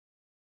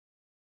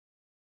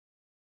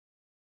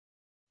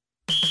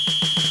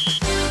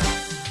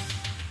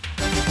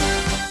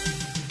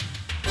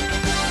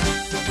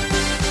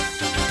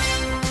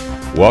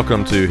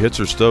Welcome to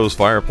Hitzer Stoves,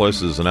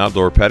 Fireplaces, and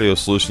Outdoor Patio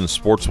Solutions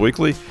Sports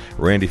Weekly.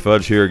 Randy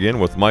Fudge here again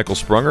with Michael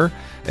Sprunger,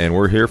 and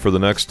we're here for the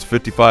next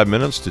 55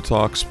 minutes to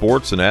talk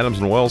sports in Adams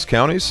and Wells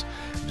counties.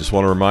 Just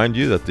want to remind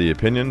you that the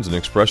opinions and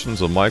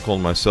expressions of Michael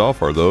and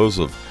myself are those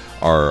of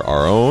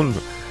our own,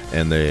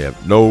 and they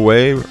have no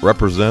way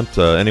represent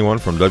anyone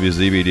from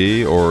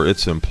WZBD or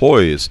its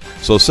employees.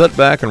 So sit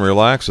back and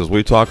relax as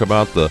we talk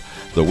about the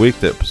week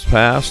that's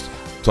passed,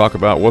 talk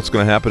about what's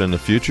going to happen in the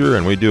future,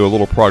 and we do a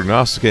little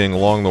prognosticating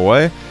along the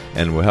way,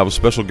 and we'll have a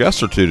special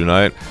guest or two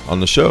tonight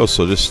on the show.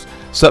 So just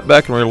sit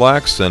back and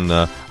relax, and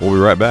we'll be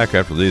right back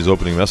after these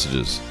opening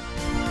messages.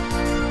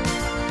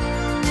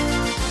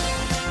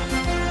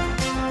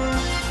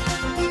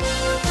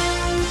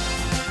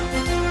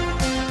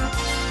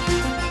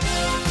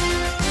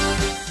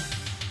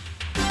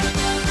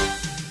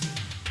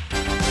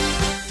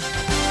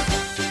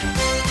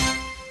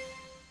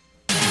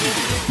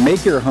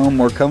 Make your home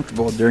more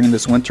comfortable during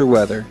this winter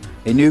weather.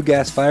 A new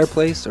gas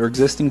fireplace or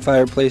existing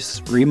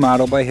fireplace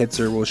remodel by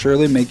Hitzer will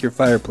surely make your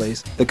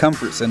fireplace the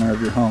comfort center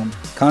of your home.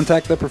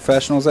 Contact the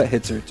professionals at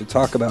Hitzer to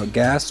talk about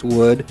gas,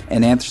 wood,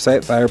 and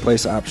anthracite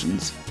fireplace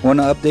options. Want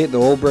to update the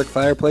old brick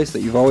fireplace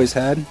that you've always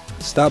had?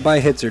 Stop by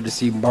Hitzer to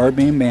see bar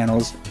beam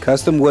mantles,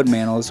 custom wood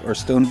mantles, or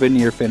stone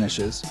veneer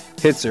finishes.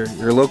 Hitzer,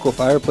 your local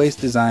fireplace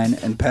design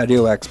and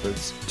patio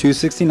experts.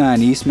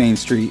 269 East Main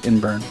Street in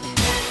Bern.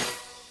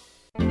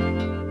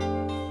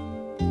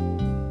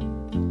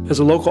 As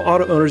a local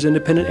auto owners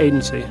independent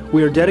agency,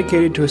 we are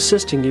dedicated to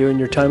assisting you in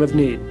your time of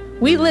need.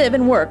 We live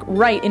and work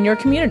right in your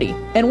community,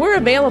 and we're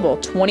available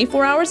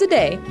 24 hours a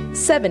day,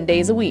 7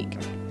 days a week.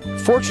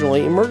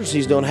 Fortunately,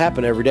 emergencies don't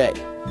happen every day,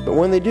 but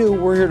when they do,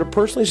 we're here to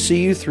personally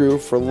see you through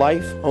for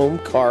life, home,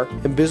 car,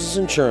 and business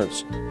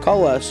insurance.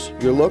 Call us,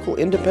 your local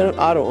independent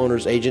auto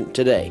owners agent,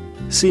 today.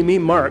 See me,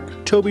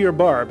 Mark, Toby, or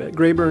Barb at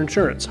Grayburn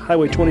Insurance,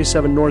 Highway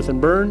 27 North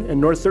in Bern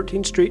and North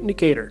 13th Street in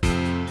Decatur.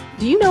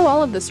 Do you know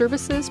all of the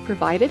services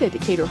provided at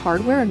Decatur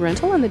Hardware and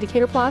Rental in the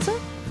Decatur Plaza?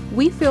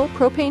 We fill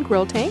propane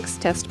grill tanks,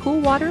 test pool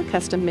water,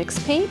 custom mix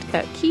paint,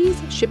 cut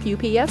keys, ship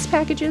UPS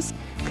packages,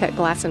 cut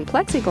glass and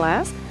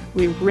plexiglass.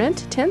 We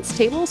rent tents,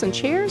 tables, and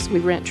chairs. We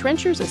rent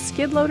trenchers, a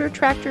skid loader,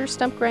 tractor,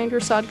 stump grinder,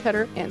 sod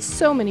cutter, and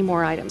so many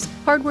more items.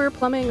 Hardware,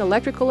 plumbing,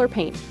 electrical, or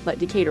paint. Let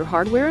Decatur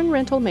Hardware and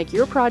Rental make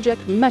your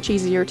project much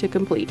easier to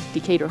complete.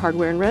 Decatur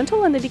Hardware and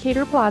Rental in the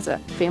Decatur Plaza.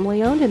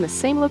 Family owned in the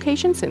same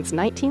location since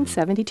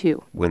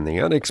 1972. When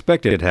the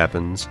unexpected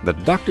happens, the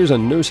doctors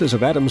and nurses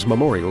of Adams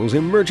Memorial's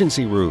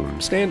Emergency Room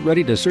stand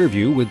ready to serve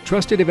you with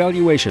trusted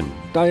evaluation,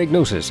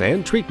 diagnosis,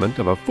 and treatment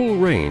of a full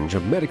range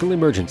of medical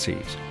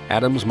emergencies.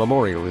 Adams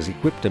Memorial is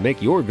equipped to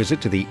make your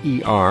visit to the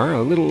ER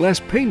a little less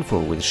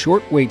painful with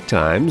short wait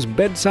times,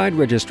 bedside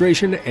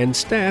registration, and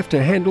staff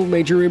to handle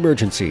major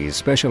emergencies,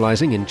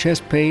 specializing in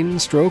chest pain,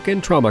 stroke,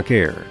 and trauma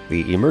care.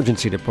 The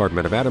Emergency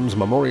Department of Adams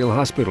Memorial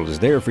Hospital is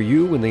there for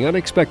you when the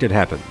unexpected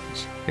happens.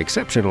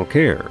 Exceptional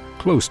care,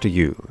 close to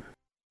you.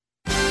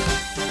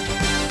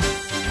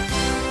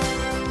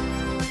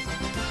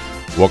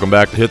 Welcome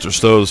back to Hitzer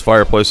Stoves,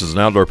 Fireplaces, and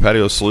Outdoor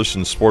Patio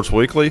Solutions Sports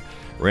Weekly.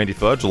 Randy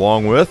Fudge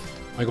along with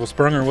Michael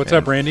Sprunger. What's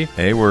up, Randy?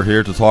 Hey, we're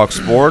here to talk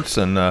sports,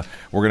 and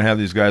we're going to have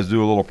these guys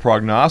do a little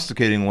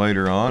prognosticating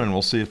later on, and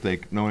we'll see if they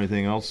know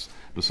anything else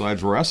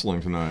besides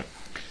wrestling tonight.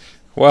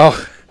 Well,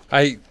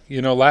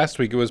 last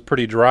week it was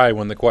pretty dry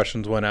when the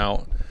questions went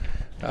out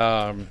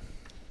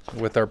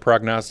with our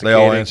prognosticating.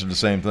 They all answered the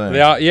same thing.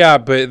 Yeah,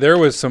 but there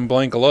was some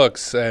blank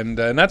looks, and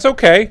that's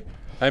okay.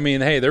 I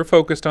mean, hey, they're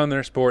focused on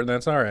their sport, and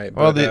that's all right.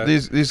 Well, but,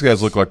 these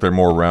guys look like they're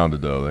more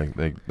rounded, though.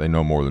 They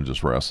know more than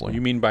just wrestling.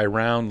 You mean by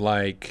round,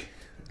 like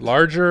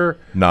larger?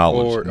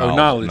 Knowledge.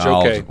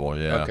 Knowledgeable,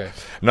 okay. Yeah. Okay.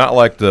 Not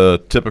like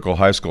the typical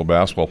high school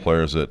basketball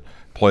players that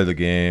play the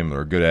game,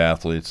 they're good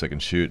athletes, they can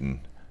shoot,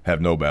 and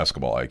have no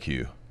basketball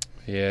IQ.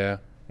 Yeah.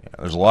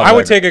 There's a lot. I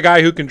would take a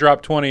guy who can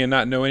drop 20 and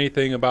not know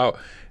anything about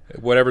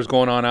whatever's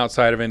going on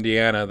outside of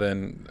Indiana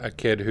than a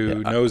kid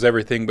who knows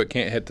everything but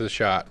can't hit the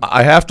shot.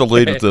 I have to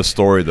lead with this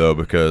story, though,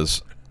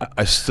 because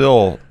I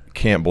still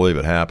can't believe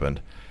it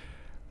happened.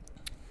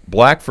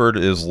 Blackford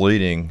is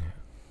leading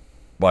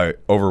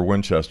over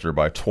Winchester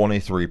by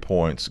 23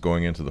 points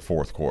going into the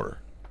fourth quarter,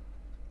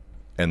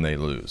 and they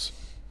lose.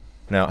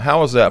 Now,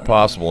 how is that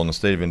possible in the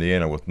state of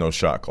Indiana with no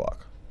shot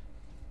clock?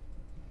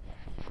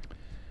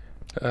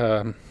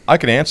 I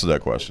can answer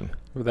that question.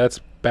 That's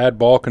bad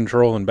ball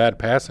control and bad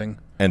passing.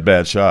 And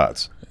bad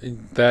shots.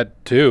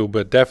 That too,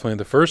 but definitely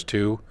the first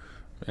two.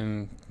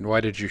 And why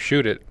did you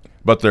shoot it?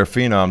 But their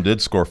phenom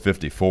did score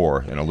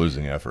 54 in a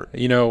losing effort.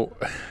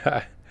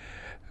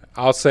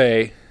 I'll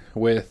say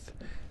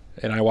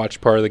and I watched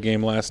part of the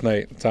game last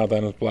night, South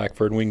Adams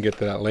Blackford, and we can get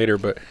to that later,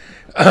 but,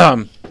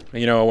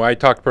 I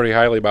talked pretty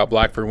highly about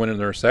Blackford winning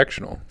their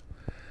sectional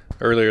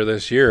earlier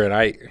this year, and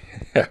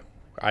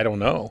I don't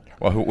know.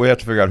 Well, we have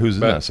to figure out who's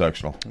in that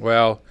sectional.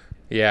 Well,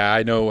 yeah,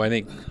 I know.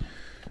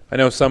 I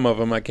know some of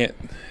them. I can't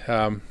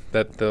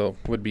that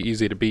would be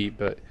easy to beat,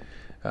 but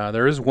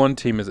there is one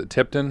team. Is it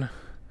Tipton?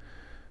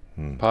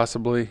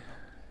 Possibly.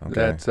 Okay.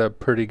 That's had a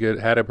pretty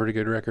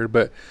good record.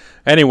 But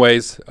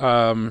anyways,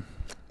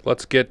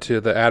 let's get to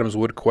the Adams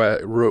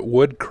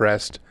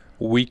Woodcrest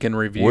week in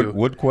review.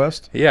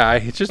 Woodquest? Yeah, I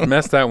just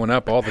mess that one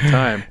up all the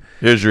time.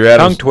 Here's your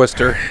Adams. Tongue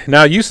twister.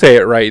 Now you say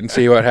it right and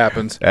see what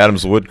happens.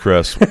 Adams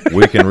Woodcrest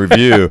week in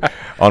review.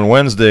 On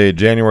Wednesday,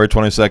 January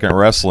 22nd,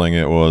 wrestling,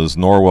 it was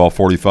Norwell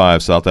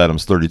 45, South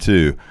Adams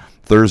 32.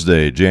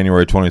 Thursday,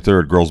 January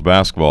 23rd, girls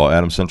basketball,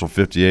 Adams Central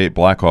 58,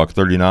 Blackhawk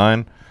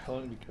 39.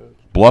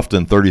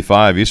 Bluffton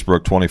 35,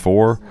 Eastbrook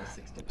 24.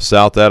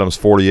 South Adams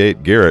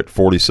 48, Garrett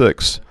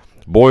 46.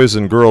 Boys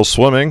and girls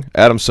swimming,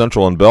 Adams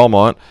Central and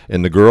Belmont.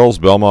 In the girls,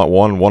 Belmont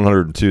won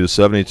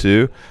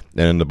 102-72,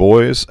 and in the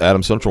boys,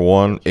 Adams Central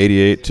won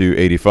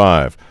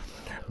 88-85.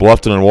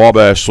 Bluffton and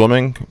Wabash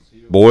swimming,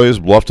 boys,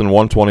 Bluffton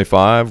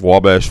 125,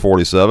 Wabash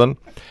 47,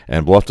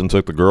 and Bluffton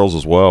took the girls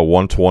as well,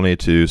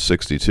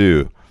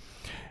 120-62.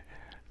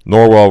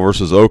 Norwell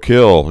versus Oak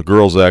Hill,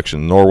 girls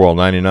action, Norwell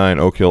 99,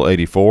 Oak Hill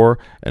 84,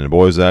 and the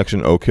boys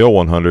action, Oak Hill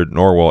 100,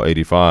 Norwell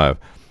 85.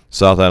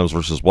 South Adams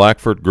versus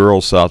Blackford,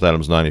 girls, South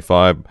Adams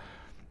 95,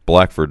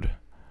 Blackford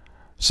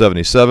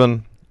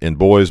 77. In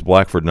boys,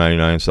 Blackford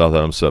 99, South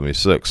Adams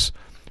 76.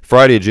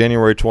 Friday,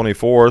 January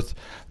 24th,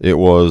 it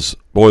was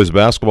boys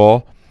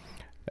basketball.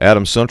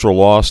 Adams Central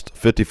lost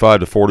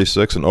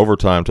 55-46 in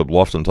overtime to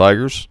Bluffton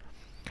Tigers.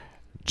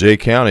 Jay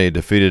County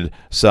defeated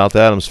South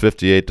Adams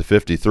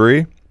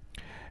 58-53.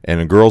 And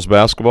in girls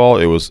basketball,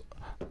 it was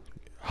a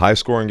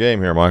high-scoring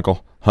game here,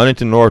 Michael.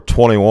 Huntington North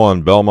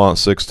 21, Belmont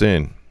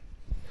 16.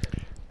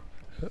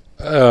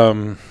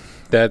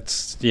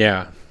 That's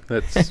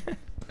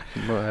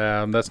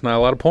not a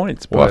lot of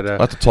points. But I'll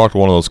have to talk to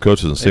one of those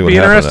coaches and see it'd what be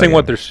happened. interesting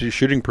what their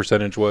shooting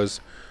percentage was.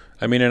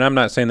 I mean, and I'm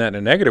not saying that in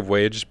a negative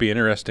way. It'd just be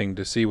interesting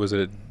to see, was it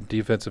a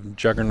defensive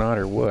juggernaut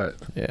or what?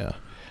 Yeah.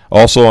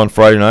 Also on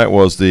Friday night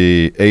was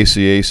the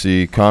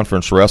ACAC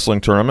Conference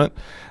Wrestling Tournament,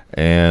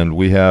 and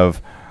we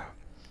have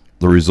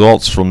the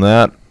results from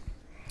that.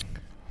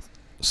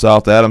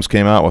 South Adams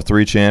came out with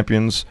 3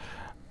 champions,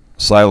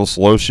 Silas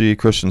Loshi,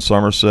 Christian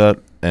Somerset,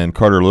 and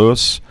Carter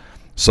Lewis.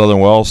 Southern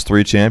Wells,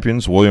 3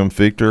 champions, William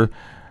Fichter,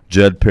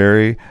 Jed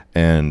Perry,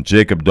 and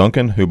Jacob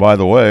Duncan, who, by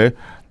the way,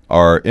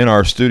 are in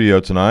our studio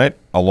tonight,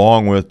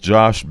 along with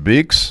Josh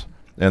Beeks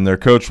and their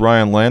coach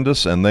Ryan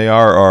Landis, and they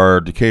are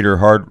our Dr.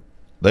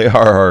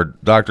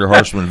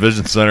 Harshman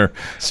Vision Center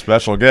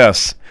special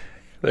guests.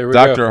 There we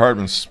Dr. go.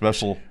 Hartman's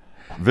special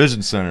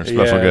Vision Center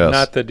special guest.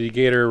 Not the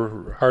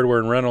Decatur Hardware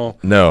and Rental.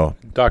 No.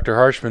 Dr.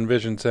 Harshman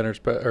Vision Center.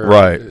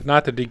 Right.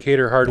 Not the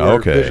Decatur Hardware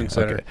Vision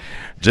Center. Okay.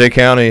 Jay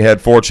County had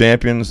 4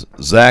 champions.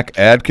 Zach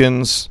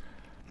Adkins.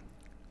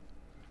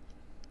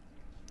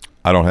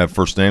 I don't have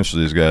first names for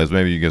these guys.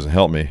 Maybe you guys can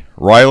help me.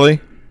 Riley.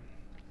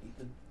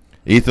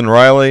 Ethan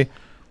Riley.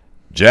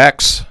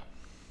 Jax.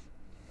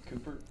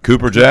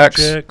 Cooper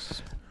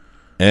Jax.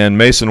 And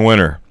Mason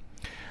Winter.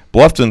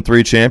 Bluffton,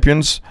 3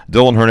 champions,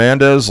 Dylan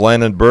Hernandez,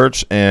 Landon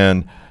Birch,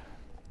 and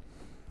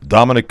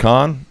Dominic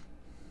Kahn.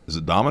 Is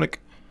it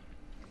Dominic?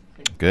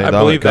 Okay, I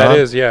Dominic believe that Kahn.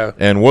 is, yeah.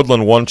 And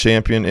Woodland, 1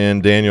 champion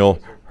in Daniel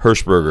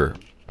Hirschberger.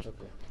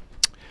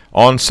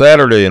 On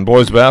Saturday in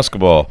boys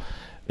basketball,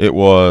 it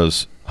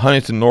was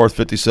Huntington North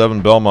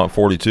 57, Belmont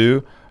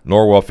 42,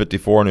 Norwell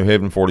 54, New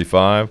Haven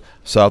 45,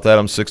 South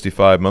Adams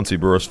 65, Muncie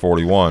Burris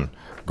 41.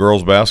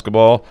 Girls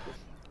basketball,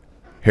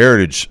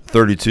 Heritage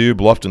 32,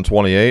 Bluffton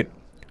 28,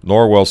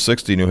 Norwell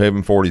 60, New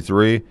Haven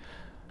 43,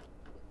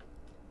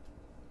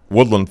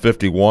 Woodland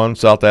 51,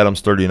 South Adams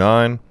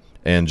 39,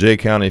 and Jay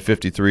County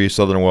 53,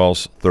 Southern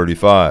Wells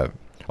 35.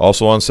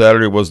 Also on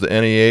Saturday was the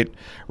NE8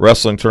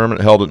 wrestling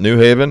tournament held at New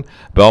Haven.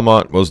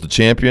 Belmont was the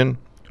champion.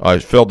 I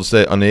failed to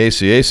say on the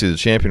ACAC the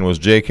champion was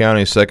Jay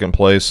County, second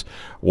place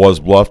was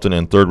Bluffton,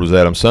 and third was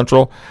Adams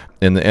Central.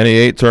 In the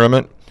NE8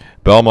 tournament,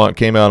 Belmont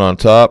came out on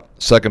top.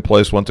 Second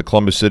place went to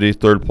Columbia City.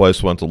 Third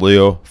place went to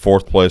Leo.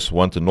 Fourth place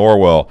went to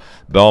Norwell.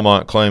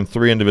 Belmont claimed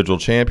 3 individual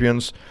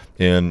champions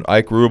in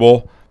Ike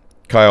Rubel,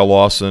 Kyle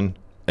Lawson,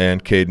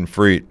 and Caden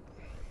Freet.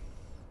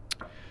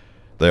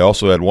 They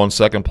also had 1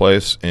 second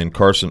place in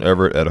Carson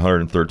Everett at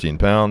 113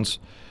 pounds.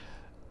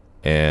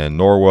 And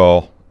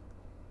Norwell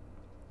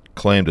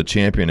claimed a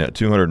champion at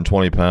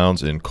 220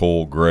 pounds in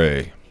Cole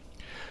Gray.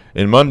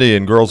 In Monday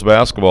in girls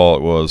basketball,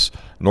 it was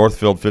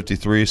Northfield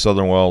 53,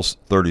 Southern Wells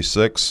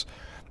 36.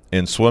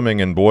 In swimming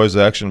and boys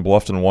action,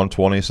 Bluffton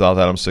 120, South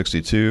Adams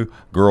 62.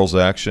 Girls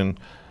action,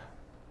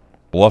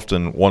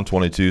 Bluffton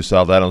 122,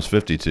 South Adams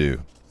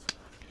 52.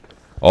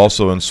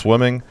 Also in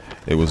swimming,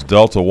 it was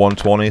Delta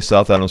 120,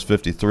 South Adams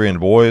 53 in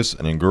boys,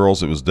 and in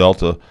girls it was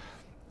Delta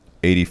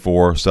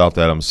 84, South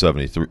Adams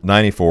 73,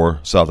 94,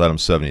 South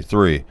Adams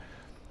 73.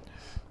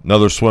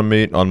 Another swim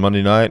meet on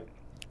Monday night.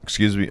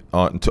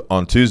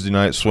 On Tuesday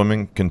night,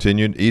 swimming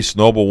continued. East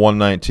Noble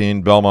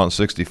 119, Belmont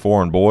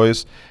 64 in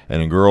boys,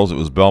 and in girls it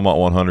was Belmont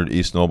 100,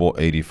 East Noble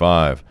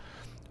 85.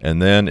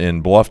 And then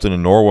in Bluffton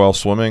and Norwell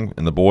swimming,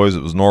 in the boys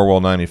it was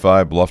Norwell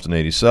 95, Bluffton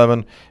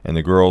 87, and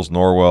the girls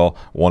Norwell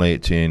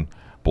 118,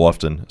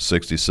 Bluffton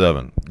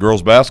 67.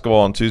 Girls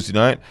basketball on Tuesday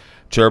night,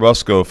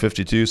 Cherubusco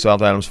 52,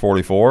 South Adams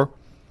 44,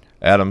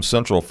 Adams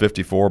Central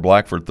 54,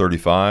 Blackford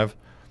 35.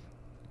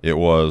 It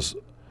was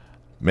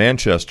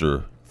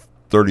Manchester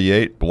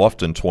 38,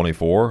 Bluffton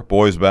 24.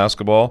 Boys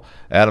basketball,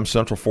 Adams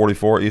Central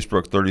 44,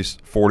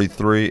 Eastbrook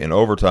 43 in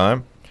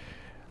overtime.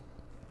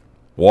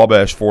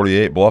 Wabash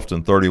 48,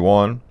 Bluffton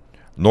 31.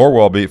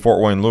 Norwell beat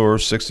Fort Wayne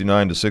Lures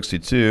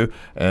 69-62,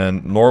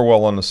 and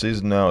Norwell on the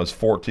season now is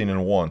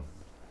 14-1.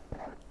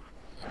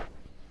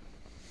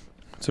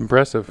 It's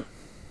impressive.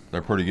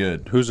 They're pretty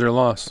good. Who's their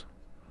loss?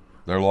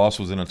 Their loss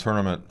was in a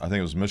tournament. I think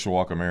it was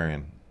Mishawaka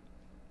Marion.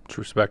 It's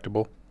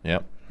respectable.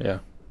 Yep. Yeah.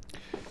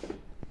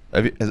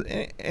 Has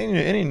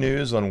any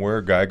news on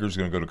where Geiger's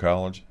going to go to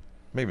college?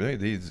 Maybe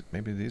these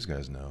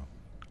guys know.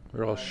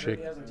 They're all shaking.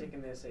 He hasn't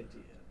taken the SAT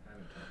yet.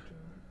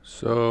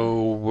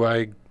 So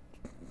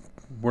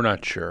we're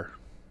not sure.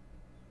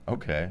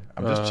 Okay,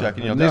 I'm just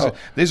checking. You know, No.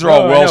 these are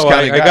all Wells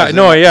County guys.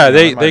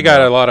 They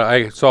got a lot of.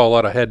 I saw a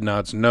lot of head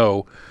nods.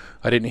 No,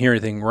 I didn't hear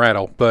anything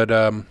rattle. But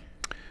and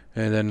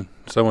then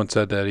someone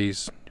said that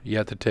he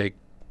had to take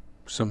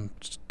some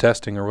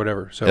testing or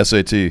whatever. So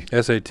SAT.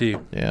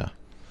 Yeah.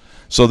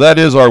 So that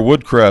is our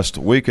Woodcrest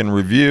Week in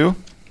Review.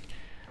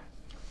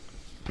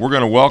 We're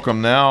going to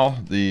welcome now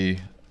the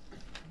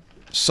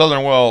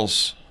Southern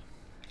Wells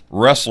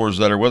wrestlers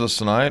that are with us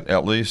tonight,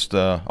 at least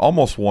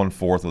almost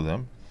 1/4 of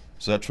them.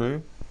 Is that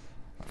true?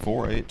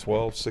 4, 8,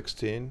 12,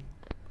 16.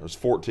 There's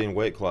 14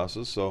 weight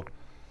classes, so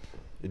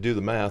you do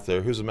the math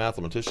there. Who's a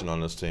mathematician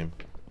on this team?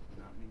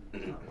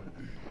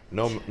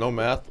 No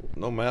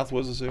math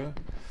was this here?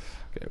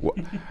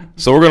 Okay.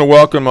 So we're going to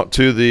welcome up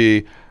to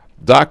the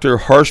Dr.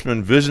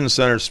 Harshman Vision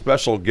Center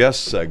special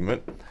guest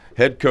segment,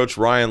 head coach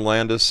Ryan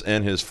Landis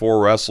and his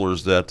 4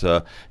 wrestlers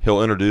that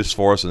he'll introduce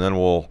for us, and then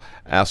we'll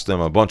ask them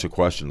a bunch of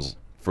questions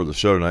for the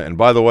show tonight. And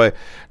by the way,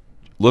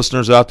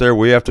 listeners out there,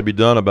 we have to be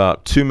done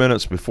about 2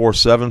 minutes before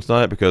 7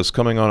 tonight, because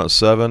coming on at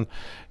 7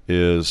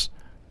 is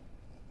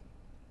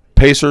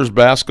Pacers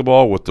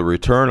basketball with the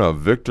return of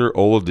Victor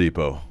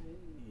Oladipo.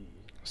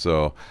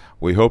 So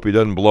we hope he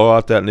doesn't blow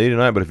out that knee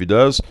tonight, but if he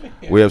does,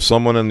 we have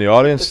someone in the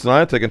audience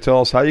tonight that can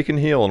tell us how you can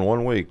heal in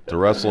 1 week to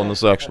wrestle in the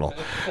sectional.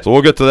 So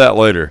we'll get to that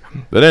later.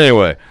 But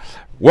anyway,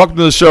 welcome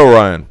to the show,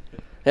 Ryan.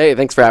 Hey,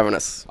 thanks for having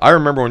us. I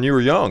remember when you were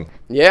young.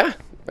 Yeah,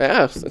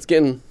 it's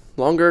getting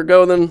longer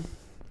ago than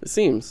it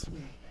seems.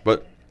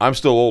 But I'm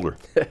still older.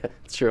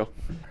 It's true.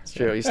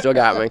 You still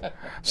got me.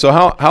 So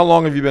how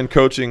long have you been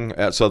coaching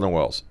at Southern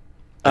Wells?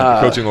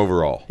 Coaching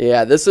overall?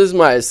 Yeah, this is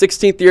my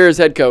 16th year as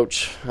head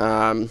coach.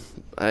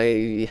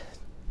 I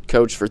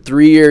coached for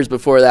 3 years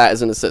before that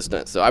as an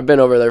assistant. So I've been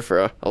over there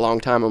for a long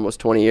time, almost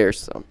 20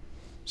 years.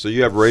 So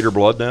you have Raider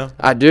blood now?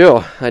 I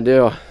do.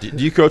 Do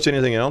you coach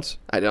anything else?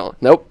 I don't.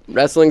 Nope.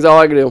 Wrestling's all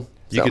I can do.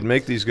 You could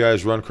make these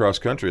guys run cross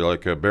country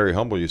like Barry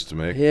Humble used to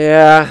make.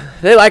 Yeah,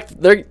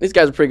 these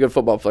guys are pretty good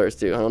football players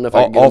too. I don't know if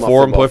I can get all them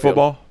 4 of them play field.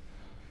 football.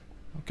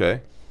 Okay,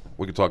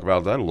 we could talk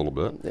about that a little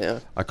bit. Yeah,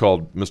 I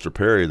called Mr.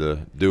 Perry the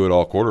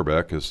do-it-all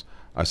quarterback because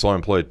I saw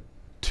him play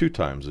 2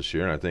 times this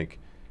year, and I think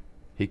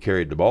he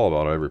carried the ball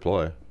about every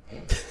play.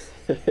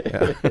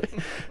 Yeah.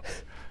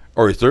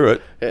 Or he threw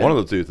it. Yeah. One of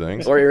the 2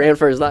 things. Or he ran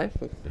for his life.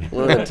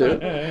 One of the 2.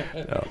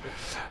 Yeah.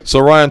 So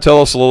Ryan,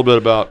 tell us a little bit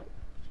about.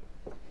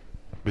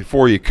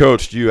 Before you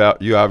coached, you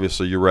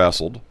obviously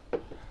wrestled.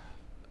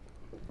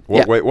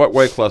 What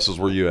weight classes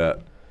were you at?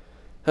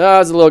 I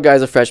was a little guy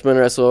as a freshman.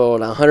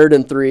 Wrestled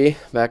 103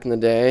 back in the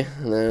day,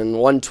 and then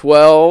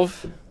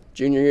 112.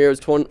 Junior year was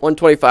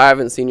 125,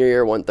 and senior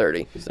year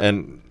 130. So.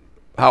 And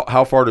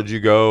how far did you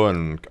go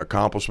and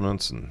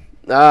accomplishments and?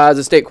 I was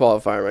a state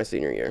qualifier my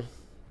senior year.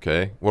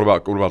 Okay. What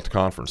about the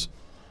conference?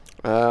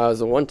 I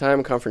was a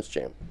 1-time conference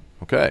champ.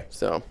 Okay.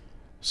 So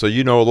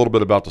you know a little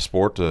bit about the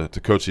sport to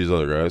coach these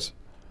other guys.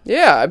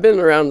 Yeah, I've been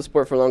around the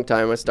sport for a long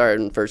time. I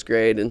started in 1st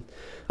grade, and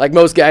like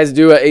most guys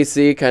do at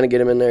AC, kind of get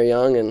them in there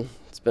young, and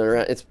it's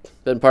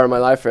been part of my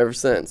life ever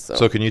since.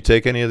 So can you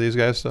take any of these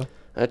guys still?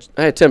 I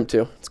attempt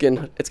to. It's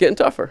getting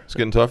tougher. It's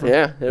getting tougher?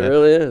 Yeah, it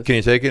really is. Can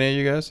you take any of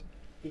you guys?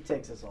 He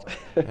takes us all.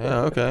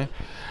 Yeah, okay.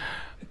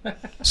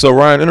 So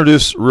Ryan,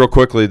 introduce real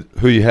quickly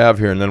who you have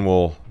here, and then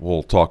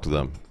we'll talk to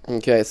them.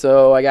 Okay,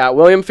 so I got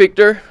William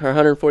Fichter, our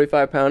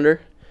 145-pounder,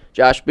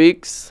 Josh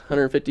Beeks,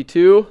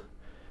 152.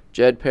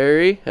 Jed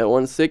Perry at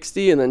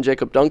 160, and then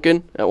Jacob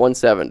Duncan at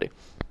 170.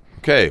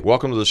 Okay,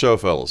 welcome to the show,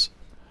 fellas.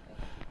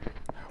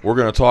 We're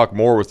going to talk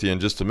more with you in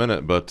just a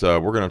minute, but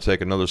we're going to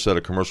take another set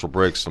of commercial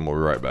breaks, and we'll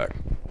be right back.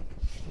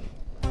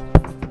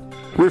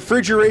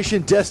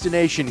 Refrigeration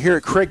destination here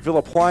at Craigville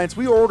Appliance.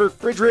 We order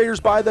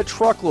refrigerators by the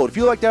truckload. If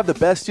you like to have the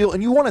best deal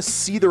and you want to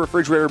see the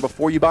refrigerator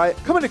before you buy it,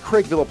 come into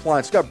Craigville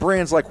Appliance. We've got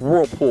brands like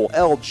Whirlpool,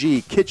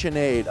 LG,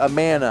 KitchenAid,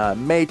 Amana,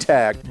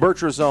 Maytag,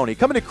 Bertrazzoni.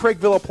 Come into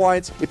Craigville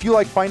Appliance. If you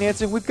like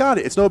financing, we've got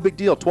it. It's no big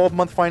deal.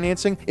 12-month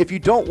financing. If you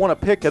don't want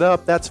to pick it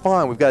up, that's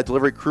fine. We've got a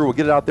delivery crew. We'll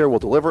get it out there. We'll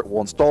deliver it.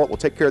 We'll install it. We'll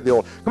take care of the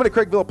old. Come into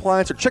Craigville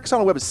Appliance or check us out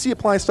on the web at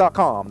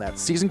cappliance.com.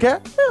 That's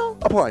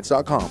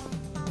appliance.com.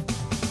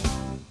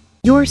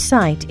 Your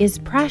sight is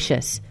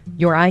precious.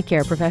 Your eye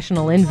care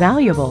professional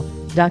invaluable.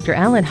 Dr.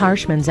 Alan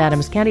Harshman's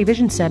Adams County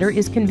Vision Center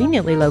is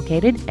conveniently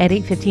located at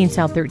 815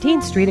 South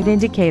 13th Street at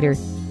Indicator.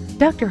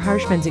 Dr.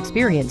 Harshman's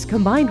experience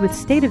combined with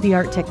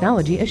state-of-the-art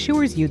technology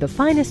assures you the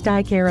finest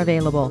eye care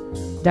available.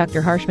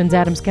 Dr. Harshman's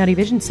Adams County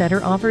Vision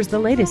Center offers the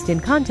latest in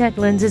contact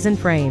lenses and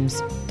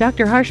frames.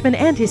 Dr. Harshman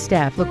and his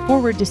staff look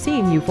forward to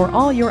seeing you for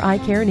all your eye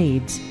care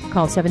needs.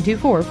 Call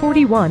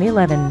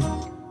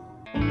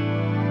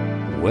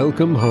 724-4111.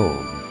 Welcome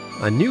home.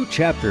 A new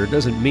chapter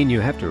doesn't mean you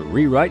have to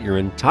rewrite your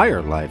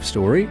entire life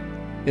story.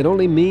 It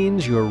only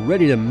means you're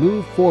ready to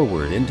move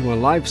forward into a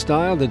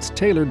lifestyle that's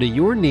tailored to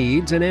your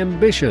needs and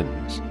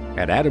ambitions.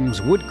 At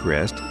Adams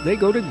Woodcrest, they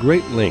go to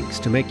great lengths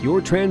to make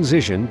your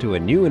transition to a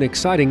new and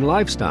exciting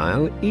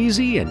lifestyle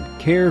easy and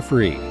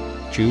carefree.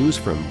 Choose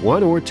from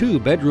 1 or 2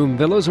 bedroom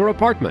villas or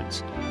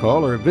apartments.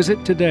 Call or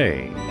visit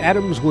today.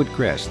 Adams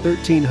Woodcrest,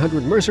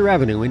 1300 Mercer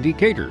Avenue in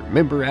Decatur.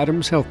 Member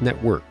Adams Health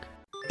Network.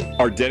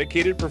 Our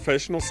dedicated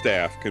professional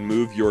staff can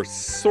move your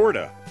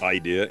sorta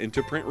idea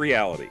into print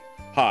reality.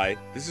 Hi,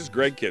 this is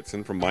Greg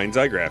Kitson from Mind's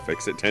Eye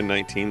Graphics at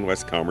 1019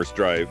 West Commerce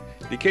Drive,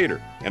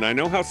 Decatur. And I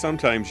know how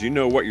sometimes you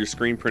know what your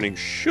screen printing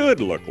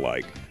should look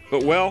like,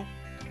 but well,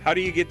 how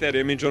do you get that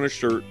image on a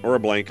shirt or a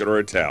blanket or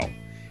a towel?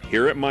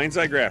 Here at Mind's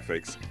Eye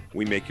Graphics,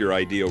 we make your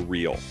idea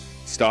real.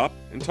 Stop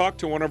and talk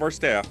to one of our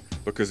staff,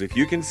 because if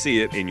you can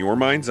see it in your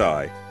mind's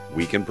eye,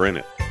 we can print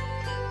it.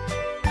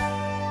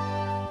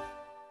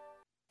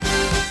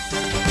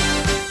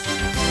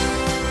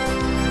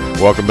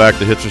 Welcome back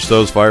to Hitcher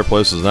Stoves,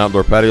 Fireplaces, and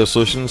Outdoor Patio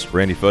Solutions.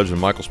 Randy Fudge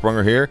and Michael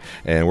Sprunger here,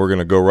 and we're going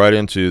to go right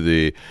into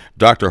the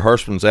Dr.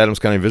 Harshman's Adams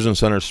County Vision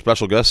Center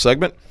special guest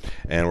segment,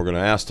 and we're going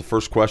to ask the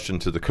first question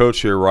to the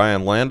coach here,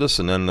 Ryan Landis,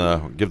 and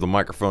then give the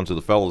microphone to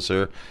the fellows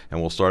here,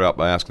 and we'll start out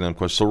by asking them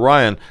questions. So,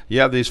 Ryan, you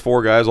have these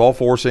 4 guys, all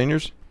 4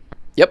 seniors?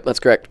 Yep,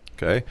 that's correct.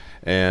 Okay,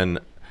 and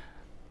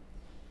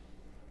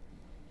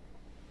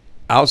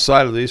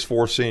outside of these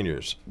 4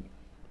 seniors,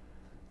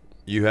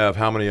 you have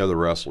how many other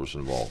wrestlers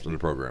involved in the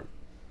program?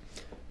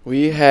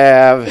 We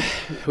had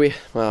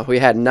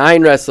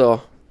 9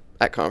 wrestle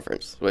at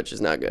conference, which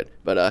is not good.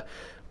 But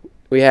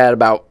we had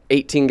about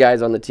 18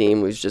 guys on the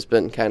team. We've just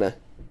been kind of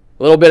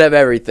a little bit of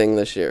everything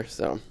this year.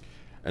 So.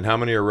 And how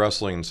many are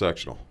wrestling in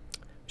sectional?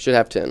 Should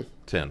have 10.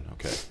 10,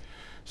 okay.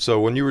 So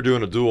when you were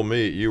doing a dual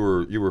meet, you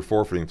were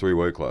forfeiting 3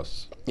 weight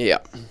classes. Yeah.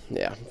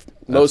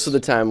 Most of the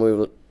time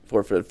we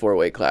forfeited 4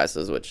 weight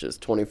classes, which is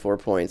 24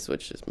 points,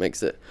 which just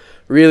makes it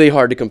really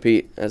hard to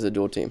compete as a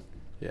dual team.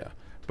 Yeah.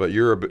 But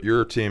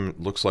your team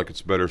looks like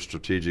it's better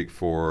strategic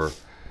for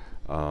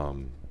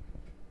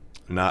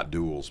not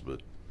duels,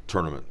 but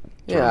tournament.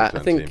 Yeah, I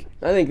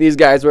think these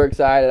guys were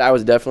excited. I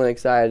was definitely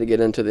excited to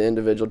get into the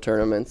individual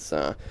tournaments.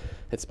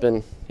 It's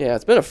been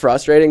a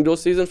frustrating dual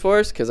season for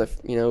us because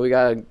we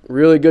got a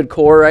really good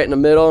core right in the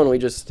middle, and we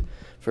just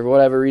for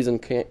whatever reason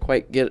can't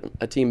quite get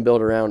a team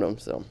built around them.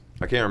 So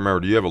I can't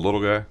remember. Do you have a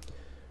little guy?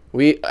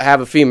 We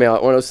have a female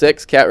at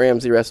 106. Kat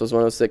Ramsey wrestles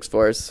 106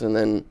 for us, and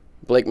then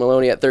Blake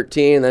Maloney at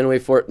 13, and then we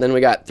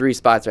got 3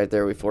 spots right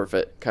there we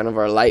forfeit, kind of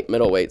our light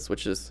middleweights,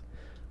 which is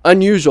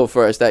unusual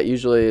for us. That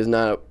usually is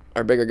not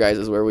our bigger guys,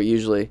 is where we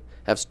usually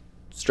have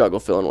struggle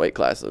filling weight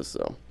classes.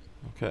 So.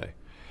 Okay.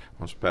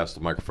 Let's pass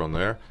the microphone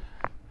there.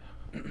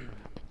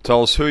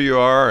 Tell us who you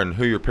are and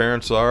who your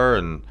parents are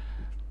and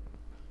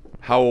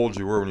how old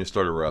you were when you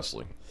started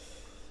wrestling.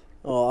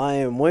 Well, I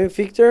am William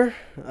Fichter.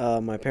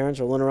 My parents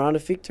are Lynn Aranda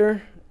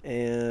Fichter,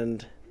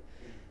 and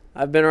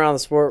I've been around the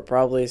sport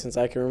probably since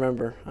I can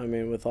remember. I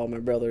mean, with all my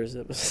brothers,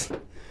 it was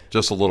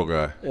just a little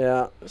guy.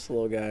 Yeah, just a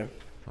little guy.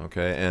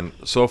 Okay, and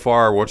so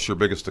far, what's your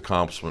biggest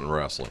accomplishment in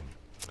wrestling?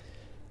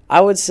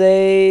 I would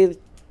say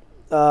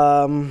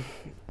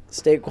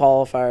state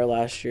qualifier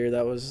last year.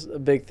 That was a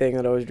big thing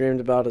that I always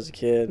dreamed about as a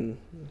kid, and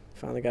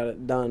finally got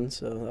it done.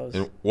 So that was.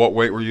 And what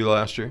weight were you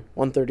last year?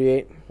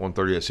 138.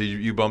 138. So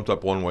you bumped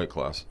up 1 weight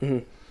class.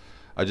 Mm-hmm.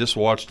 I just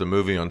watched a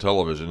movie on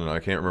television, and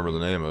I can't remember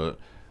the name of it,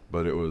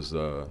 but it was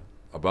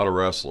about a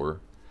wrestler,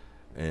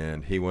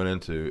 and he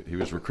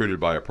was recruited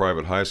by a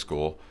private high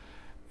school,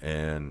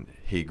 and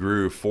he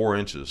grew 4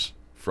 inches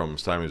from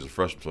his time he was a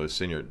freshman to a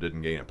senior.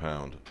 Didn't gain a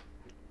pound.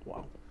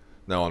 Wow.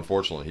 Now,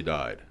 unfortunately, he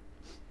died.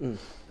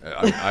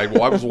 I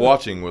was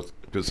watching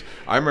because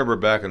I remember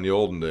back in the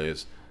olden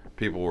days,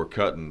 people were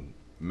cutting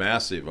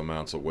massive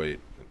amounts of weight.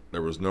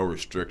 There was no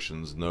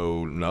restrictions,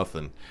 no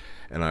nothing.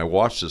 And I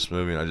watched this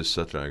movie, and I just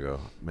sat there and I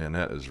go, man,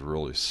 that is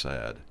really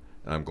sad.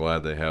 And I'm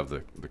glad they have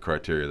the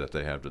criteria that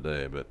they have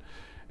today. But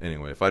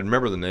anyway, if I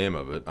remember the name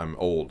of it, I'm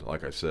old,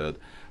 like I said,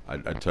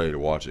 I'd tell you to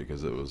watch it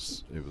because it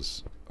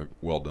was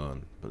well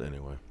done. But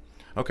anyway,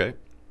 okay.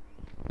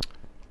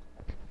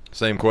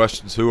 Same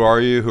questions. Who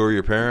are you? Who are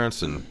your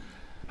parents? And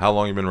how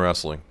long you been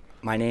wrestling?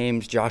 My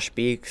name's Josh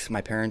Beeks.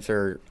 My parents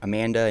are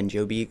Amanda and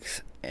Joe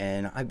Beeks,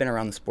 and I've been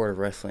around the sport of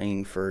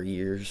wrestling for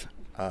years.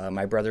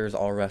 My brothers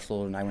all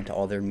wrestled, and I went to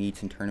all their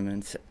meets and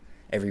tournaments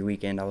every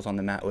weekend. I was on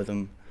the mat with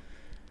them.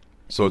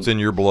 So it's in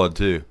your blood,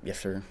 too? Yes,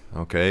 sir.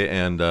 Okay,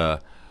 and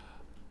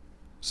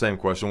same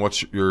question.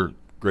 What's your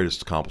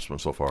greatest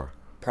accomplishment so far?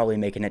 Probably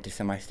making it to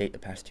semi-state the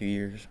past 2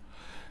 years.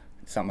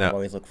 It's something I've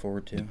always looked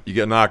forward to. You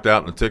get knocked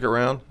out in the ticket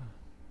round?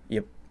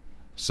 Yep.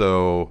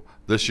 So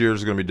this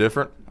year's going to be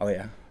different? Oh,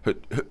 yeah.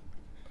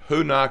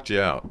 Who knocked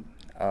you out?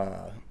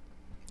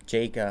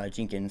 Jake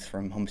Jenkins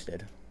from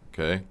Homestead.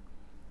 Okay.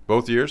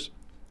 Both years?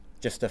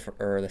 Just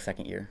the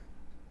second year.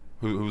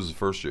 Who was the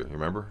first year? You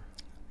remember?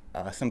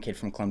 Some kid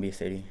from Columbia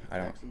City. I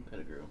don't.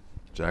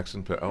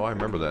 Jackson. Oh, I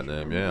remember that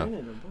name. Yeah.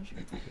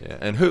 Yeah.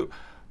 And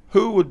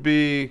who would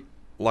be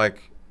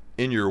like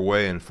in your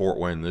way in Fort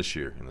Wayne this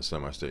year in the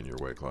semi-state in your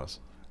weight class?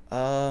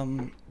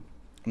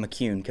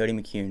 McCune, Cody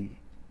McCune.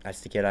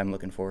 That's the kid I'm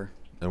looking for.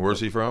 And where's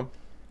he from?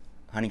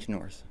 Huntington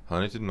North.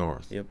 Huntington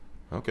North. Yep.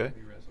 Okay.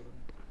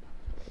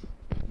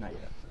 Not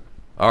yet.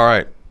 All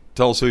right.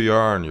 Tell us who you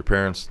are and your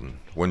parents and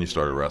when you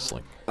started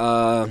wrestling.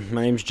 My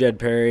name's Jed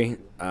Perry.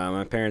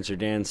 My parents are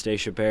Dan and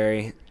Stacia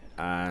Perry.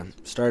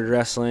 Started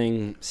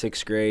wrestling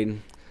 6th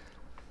grade,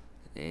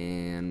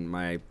 and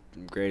my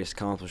greatest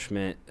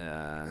accomplishment,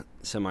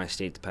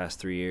 semi-state the past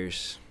 3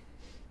 years.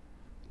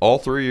 All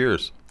 3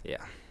 years?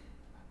 Yeah.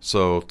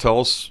 So tell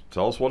us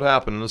what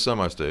happened in the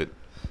semi-state.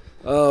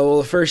 Well,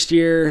 the first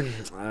year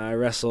I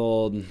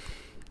wrestled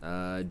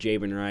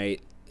Jabin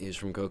Wright. He was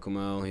from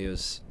Kokomo. He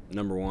was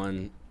number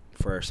 1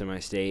 for our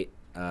semi-state.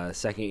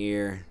 Second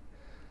year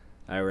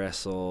I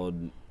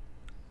wrestled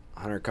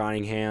Hunter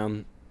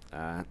Cunningham.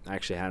 I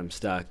actually had him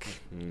stuck.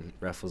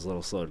 Ref was a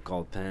little slow to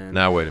call the pen.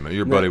 Now, wait a minute.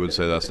 Your buddy would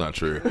say that's not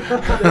true.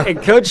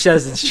 And Coach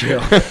says it's true.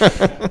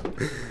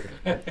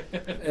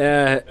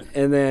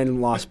 And then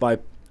lost by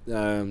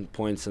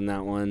points in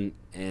that one.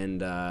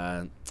 And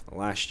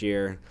last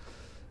year,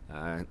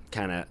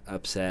 kind of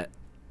upset.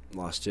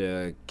 Lost to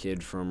a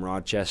kid from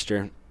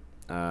Rochester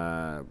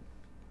by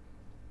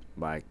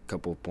a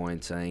couple of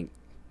points, I think.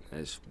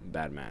 It's a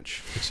bad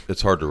match.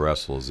 It's hard to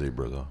wrestle a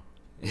zebra, though.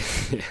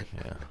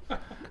 Yeah.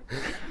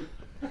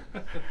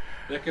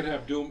 That could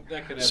have dual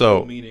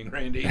meaning,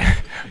 Randy.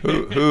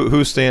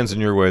 who stands in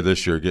your way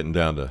this year getting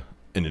down to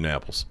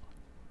Indianapolis?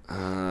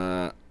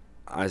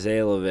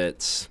 Isaiah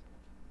Levitz.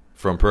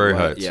 From Prairie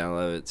Heights? Yeah,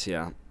 Levitz,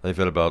 yeah. They've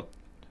had about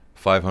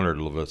 500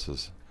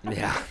 Levitzes.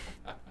 Yeah.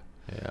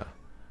 Yeah.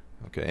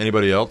 Okay.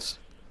 Anybody else?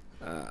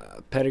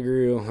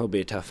 Pettigrew, he'll be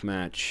a tough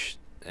match,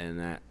 and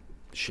that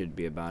should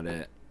be about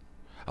it.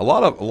 A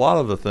lot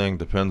of the thing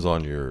depends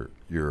on your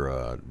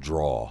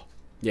draw.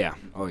 Yeah.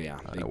 Oh, yeah.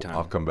 Big time.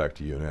 I'll come back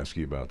to you and ask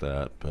you about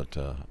that. But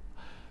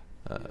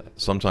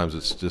sometimes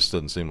it just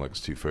doesn't seem like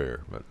it's too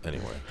fair. But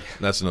anyway,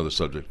 that's another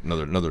subject,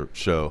 another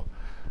show.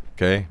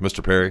 Okay,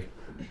 Mr. Perry.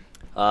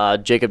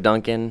 Jacob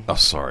Duncan. Oh,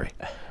 sorry.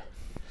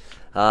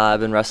 I've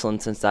been wrestling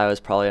since I was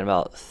probably in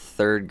about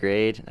 3rd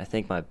grade. I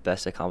think my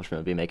best accomplishment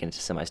would be making it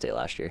to semi-state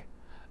last year.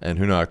 And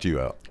who knocked you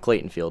out?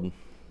 Clayton Field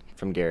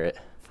from Garrett.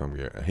 From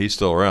Garrett. He's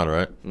still around,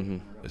 right?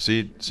 Mm-hmm. Is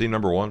he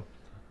number 1?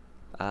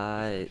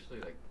 Actually,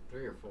 like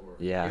 3 or 4.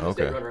 Yeah. He was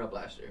Okay. state runner-up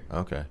last year.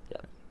 Okay. Yeah.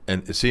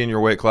 And is he in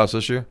your weight class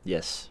this year?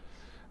 Yes.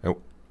 And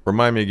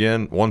remind me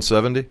again,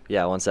 170?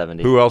 Yeah,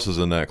 170. Who else is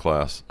in that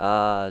class?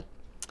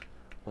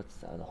 What's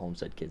the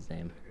Homestead kid's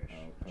name?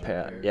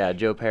 Yeah,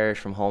 Joe Parrish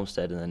from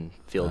Homestead, and then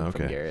Field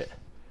from Garrett.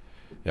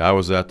 Yeah, I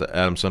was at the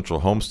Adams Central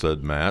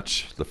Homestead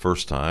match the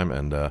first time,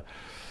 and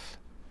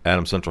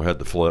Adams Central had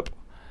the flip,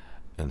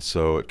 and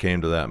so it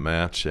came to that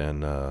match,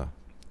 and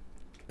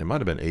it might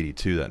have been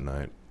 82 that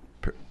night.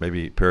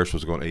 Maybe Parrish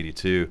was going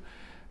 82,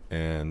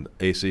 and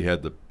AC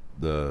had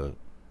the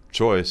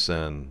choice,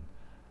 and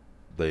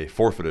they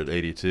forfeited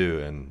 82,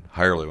 and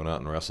Hirely went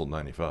out and wrestled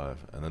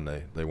 95, and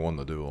then they won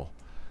the duel.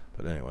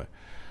 But anyway,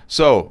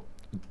 so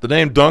the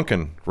name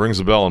Duncan rings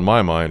a bell in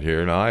my mind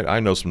here. Now, I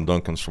know some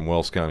Duncans from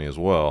Wells County as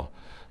well.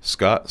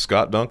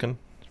 Scott Duncan?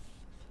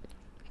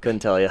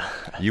 Couldn't tell you.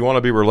 You want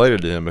to be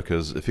related to him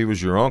because if he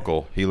was your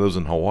uncle, he lives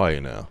in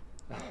Hawaii now.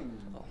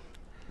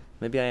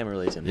 Maybe I am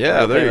related to him.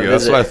 Yeah, there you go.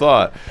 That's what I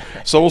thought.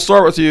 So we'll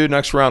start with you.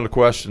 Next round of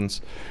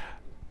questions.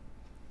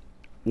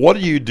 What do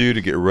you do to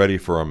get ready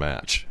for a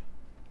match?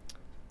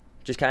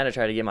 Just kind of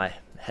try to get my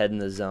head in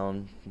the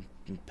zone,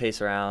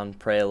 pace around,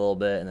 pray a little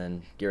bit, and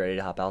then get ready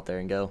to hop out there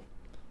and go.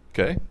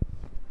 Okay.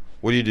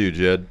 What do you do,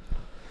 Jed?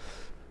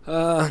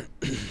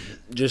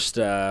 Just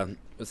within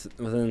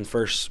the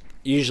first,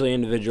 usually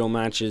individual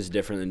matches,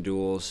 different than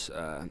duels.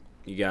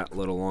 You got a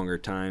little longer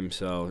time,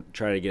 so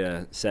try to get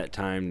a set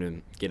time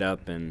to get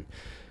up and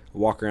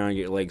walk around,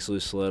 get your legs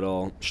loose a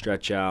little,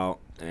 stretch out,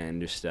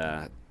 and just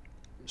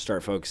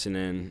start focusing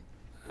in.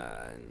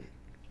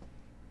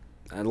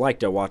 I'd like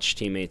to watch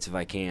teammates if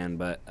I can,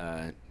 but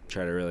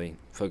try to really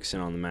focus in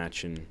on the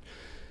match and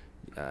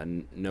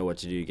know what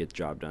to do to get the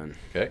job done.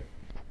 Okay.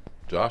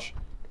 Josh?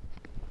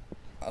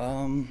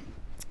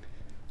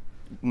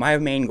 My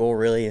main goal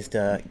really is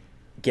to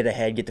get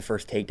ahead, get the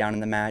first takedown in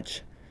the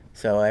match.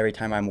 So every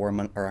time I'm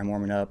warming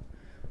up,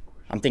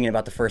 I'm thinking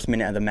about the first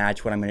minute of the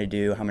match, what I'm going to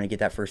do, how I'm going to get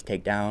that first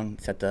takedown,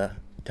 set the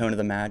tone of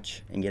the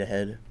match, and get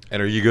ahead.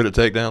 And are you good at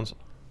takedowns?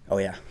 Oh,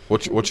 yeah.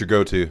 What's your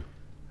go-to?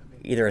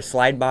 Either a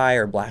slide by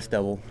or blast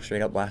double,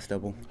 straight up blast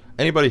double.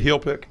 Anybody heel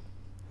pick?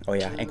 Oh,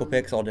 yeah. Ankle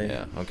picks all day.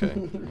 Yeah, okay.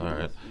 All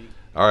right.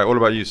 All right, what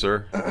about you,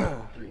 sir?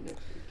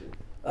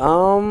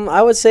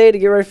 I would say to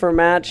get ready for a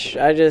match,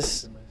 I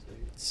just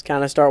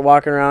kind of start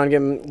walking around,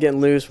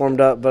 getting loose,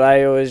 warmed up. But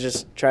I always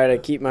just try to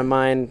keep my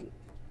mind,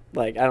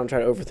 like, I don't try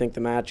to overthink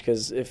the match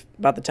because if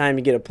about the time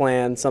you get a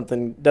plan,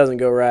 something doesn't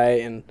go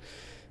right. And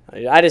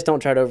I just don't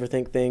try to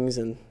overthink things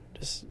and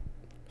just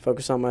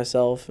focus on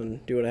myself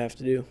and do what I have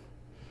to do.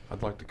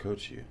 I'd like to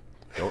coach you.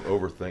 Don't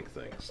overthink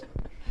things.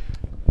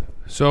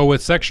 So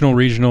with sectional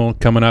regional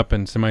coming up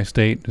and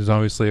semi-state is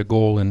obviously a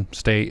goal in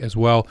state as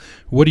well.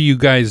 What do you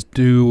guys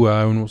do,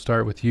 and we'll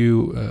start with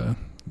you,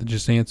 that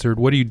just answered,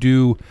 what do you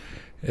do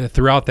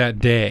throughout that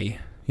day?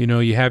 You know,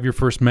 you have your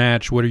first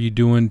match. What are you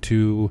doing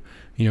to,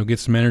 you know, get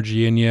some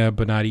energy in you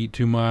but not eat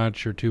too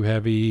much or too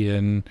heavy?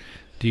 And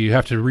do you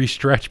have to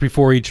re-stretch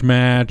before each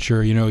match,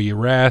 or, you know, you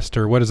rest,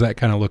 or what does that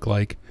kind of look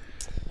like?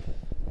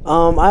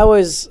 I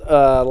always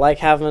like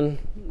having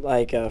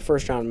like a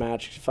first-round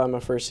match if I'm my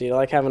first seed. I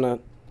like having a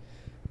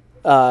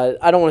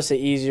I don't want to say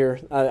easier.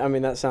 I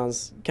mean, that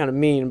sounds kind of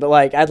mean, but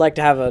like I'd like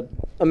to have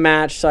a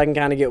match so I can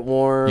kind of get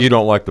warm. You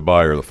don't like the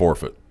bye or the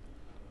forfeit?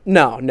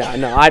 No.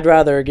 I'd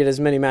rather get as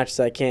many matches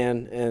as I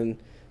can, and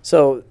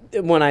so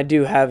when I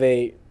do have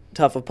a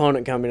tough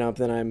opponent coming up,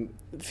 then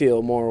I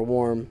feel more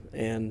warm.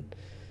 And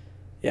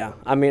yeah,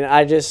 I mean,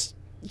 I just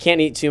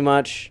can't eat too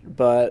much,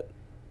 but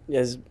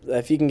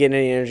if you can get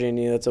any energy in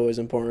you, that's always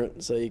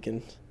important. So you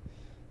can.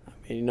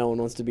 I mean, no one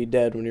wants to be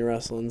dead when you're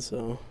wrestling,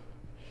 so.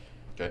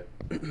 Okay.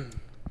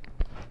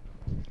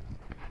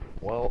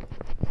 Well,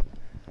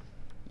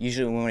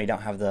 usually when we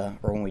don't have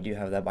when we do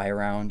have that bye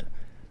round,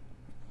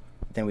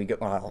 then we go.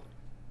 Well,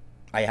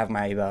 I have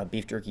my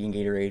beef jerky and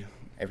Gatorade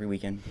every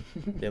weekend.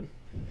 Yep,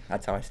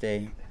 that's how I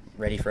stay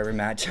ready for every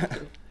match.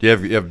 You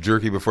have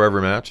jerky before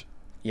every match?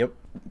 Yep.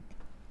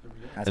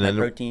 That's and my then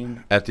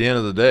protein. At the end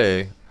of the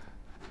day,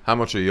 how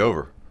much are you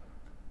over?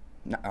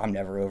 No, I'm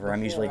never over.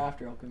 I'm usually.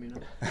 After El Camino.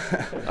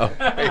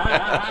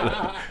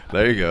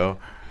 There you go.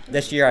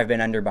 This year I've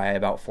been under by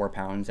about 4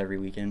 pounds every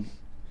weekend.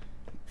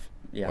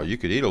 Yeah. Well, you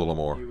could eat a little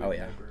more. Oh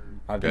yeah,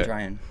 I've been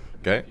trying.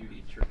 Okay.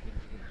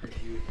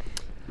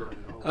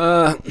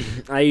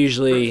 I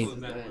usually,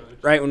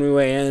 right when we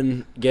weigh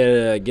in, get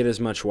as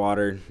much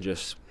water,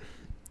 just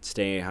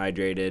stay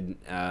hydrated,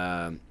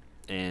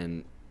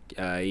 and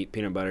eat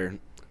peanut butter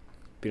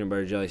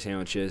jelly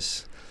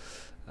sandwiches.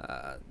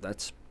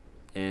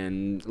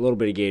 And a little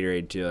bit of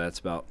Gatorade too. That's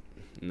about,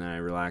 and then I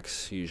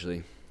relax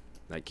usually.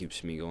 That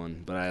keeps me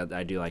going. But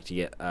I do like to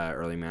get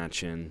early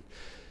match in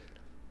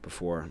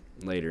before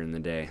later in the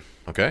day.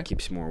 Okay.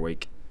 Keeps you more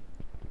awake.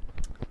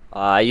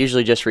 I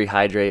usually just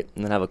rehydrate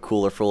and then have a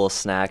cooler full of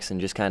snacks and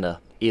just kind of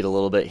eat a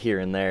little bit here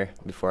and there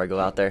before I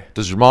go out there.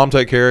 Does your mom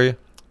take care of you?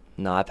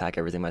 No, I pack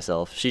everything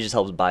myself. She just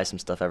helps buy some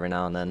stuff every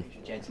now and then.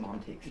 Jed's mom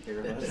takes care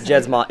of us.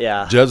 Jed's mom,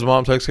 yeah. Jed's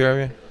mom takes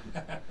care of you?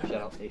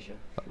 Shout out Stacia.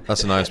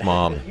 That's a nice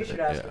mom. You should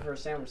ask her for a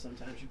sandwich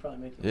sometime. She'd probably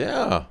make you.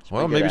 Yeah.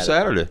 Well, maybe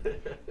Saturday.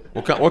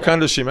 What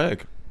kind does she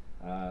make?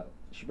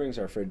 She brings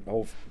our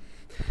whole.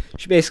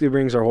 She basically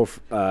brings our whole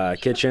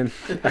kitchen.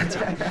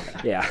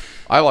 Yeah.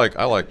 I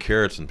like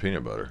carrots and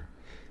peanut butter.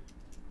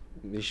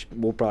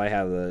 We'll probably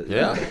have the.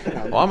 Yeah.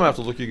 Well, I'm gonna have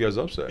to look you guys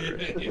up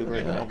Saturday.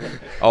 Yeah.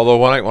 Although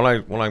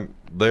when I'm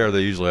there,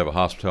 they usually have a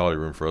hospitality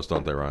room for us,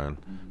 don't they, Ryan?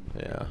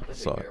 Yeah.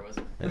 So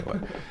anyway,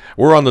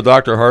 we're on the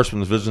Dr.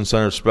 Harshman's Vision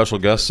Center special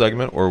guest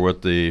segment. We're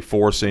with the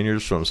 4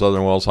 seniors from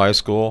Southern Wells High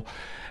School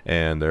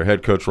and their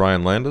head coach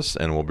Ryan Landis,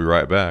 and we'll be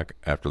right back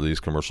after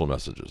these commercial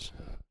messages.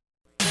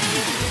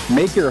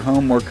 Make your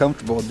home more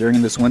comfortable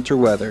during this winter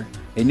weather.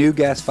 A new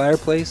gas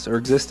fireplace or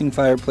existing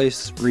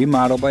fireplace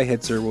remodeled by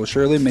Hitzer will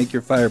surely make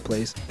your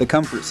fireplace the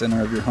comfort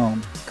center of your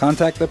home.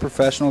 Contact the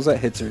professionals at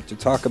Hitzer to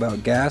talk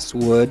about gas,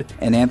 wood,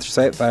 and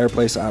anthracite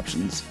fireplace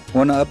options.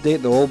 Want to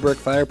update the old brick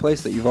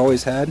fireplace that you've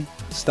always had?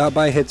 Stop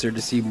by Hitzer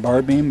to see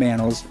bar beam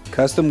mantles,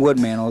 custom wood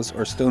mantles,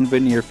 or stone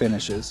veneer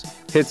finishes.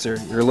 Hitzer,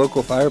 your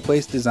local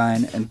fireplace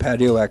design and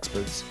patio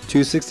experts.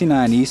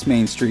 269 East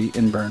Main Street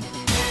in Bern.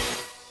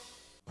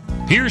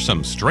 Here's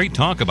some straight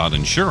talk about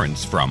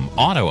insurance from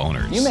auto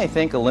owners. You may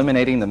think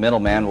eliminating the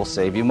middleman will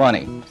save you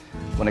money.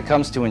 When it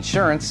comes to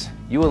insurance,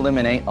 you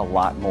eliminate a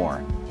lot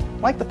more.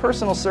 Like the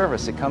personal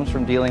service that comes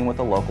from dealing with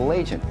a local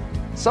agent.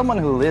 Someone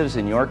who lives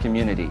in your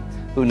community,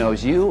 who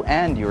knows you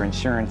and your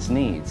insurance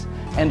needs,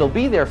 and will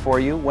be there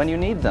for you when you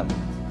need them.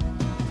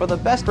 For the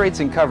best rates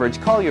and coverage,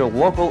 call your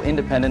local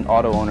independent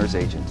auto owner's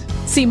agent.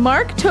 See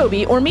Mark,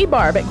 Toby, or me,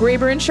 Barb, at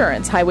Graber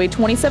Insurance, Highway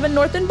 27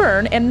 North in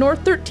Bern and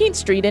North 13th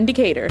Street in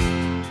Decatur.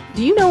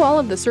 Do you know all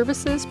of the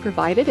services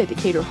provided at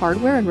Decatur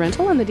Hardware and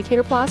Rental in the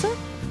Decatur Plaza?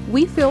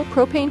 We fill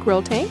propane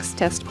grill tanks,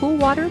 test pool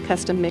water,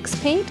 custom mix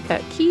paint,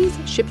 cut keys,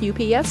 ship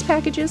UPS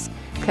packages,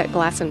 cut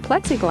glass and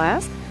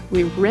plexiglass.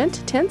 We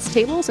rent tents,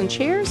 tables, and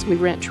chairs. We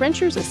rent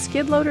trenchers, a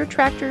skid loader,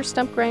 tractor,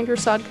 stump grinder,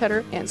 sod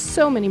cutter, and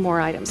so many more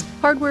items.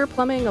 Hardware,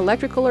 plumbing,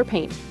 electrical, or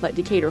paint. Let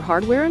Decatur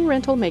Hardware and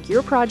Rental make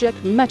your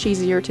project much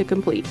easier to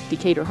complete.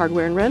 Decatur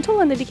Hardware and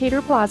Rental in the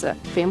Decatur Plaza.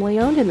 Family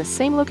owned in the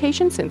same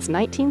location since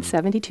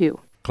 1972.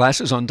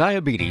 Classes on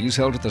diabetes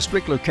held at the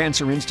Strickler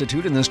Cancer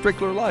Institute and the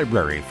Strickler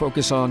Library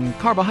focus on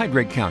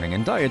carbohydrate counting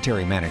and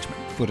dietary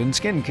management, foot and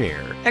skin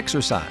care,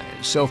 exercise,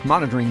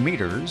 self-monitoring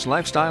meters,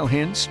 lifestyle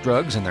hints,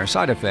 drugs and their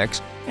side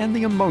effects, and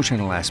the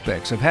emotional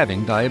aspects of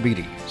having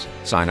diabetes.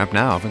 Sign up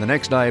now for the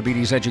next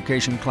diabetes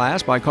education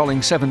class by calling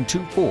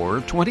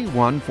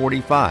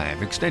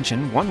 724-2145,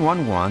 extension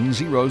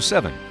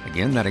 11107.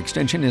 Again, that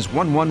extension is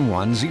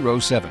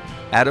 11107.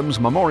 Adams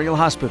Memorial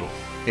Hospital.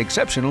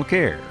 Exceptional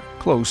care,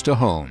 close to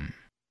home.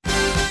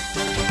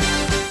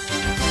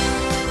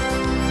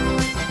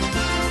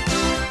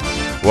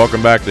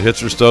 Welcome back to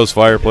Hitzer Stoves,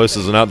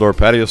 Fireplaces, and Outdoor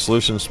Patio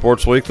Solutions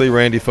Sports Weekly.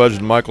 Randy Fudge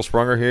and Michael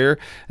Sprunger here,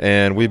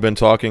 and we've been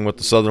talking with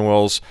the Southern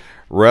Wells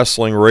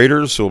Wrestling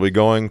Raiders, who will be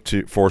going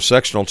for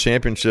sectional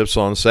championships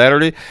on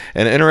Saturday.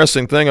 And an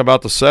interesting thing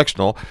about the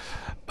sectional,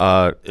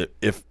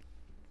 if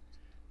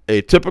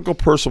a typical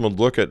person would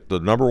look at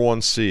the number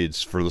one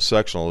seeds for the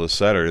sectional this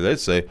Saturday, they'd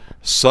say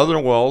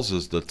Southern Wells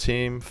is the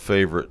team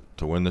favorite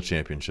to win the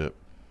championship.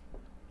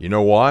 You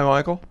know why,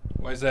 Michael?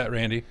 Why is that,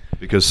 Randy?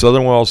 Because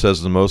Southern Wells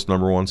has the most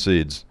number one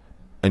seeds,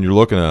 and you're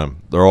looking at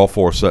them. They're all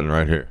four sitting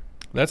right here.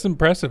 That's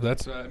impressive.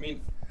 That's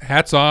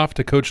hats off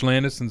to Coach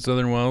Landis and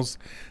Southern Wells.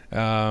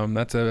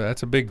 That's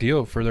a big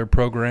deal for their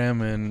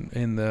program and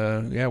in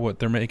what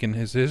they're making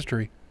his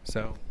history.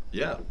 So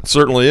yeah, it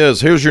certainly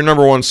is. Here's your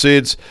number one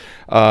seeds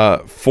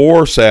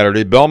for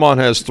Saturday. Belmont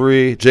has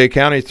 3, Jay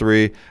County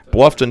 3,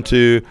 Bluffton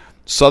 2,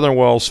 Southern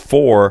Wells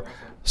 4,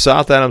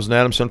 South Adams and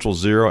Adams Central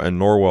 0, and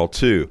Norwell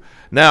 2.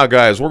 Now,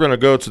 guys, we're going to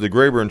go to the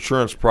Graber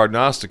Insurance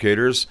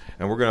prognosticators,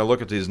 and we're going to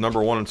look at these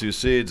number 1 and 2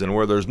 seeds. And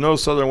where there's no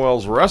Southern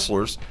Wells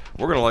wrestlers,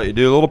 we're going to let you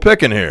do a little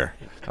picking here.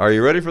 Are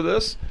you ready for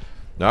this?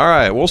 All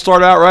right, we'll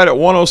start out right at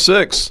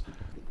 106.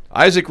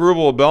 Isaac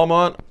Rubel of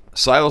Belmont,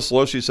 Silas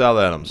Loshi, South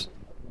Adams.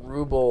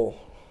 Rubel,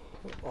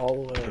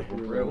 all the way.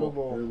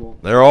 Rubel.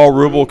 They're all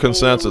Rubel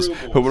consensus.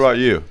 What about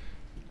you?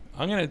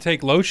 I'm going to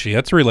take Loshi.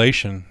 That's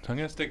relation. I'm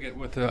going to stick it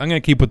with. I'm going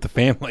to keep with the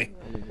family.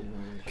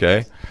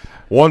 Okay.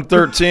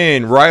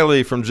 113,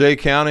 Riley from Jay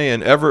County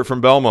and Everett from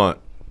Belmont.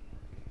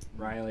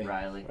 Riley.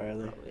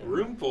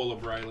 Room full of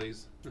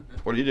Rileys.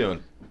 What are you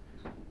doing?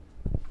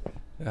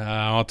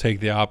 I'll take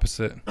the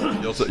opposite.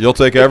 You'll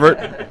take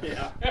Everett?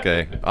 Yeah.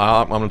 Okay.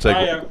 I'm going to take.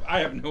 I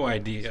have no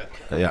idea.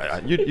 Yeah.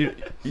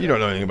 You don't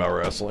know anything about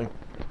wrestling.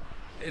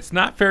 It's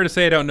not fair to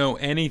say I don't know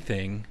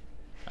anything.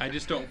 I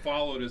just don't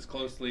follow it as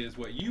closely as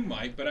what you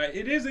might, but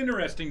it is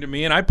interesting to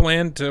me, and I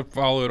plan to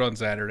follow it on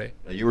Saturday.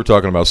 You were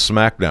talking about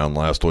SmackDown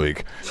last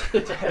week.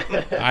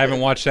 I haven't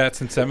watched that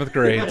since 7th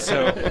grade,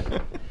 so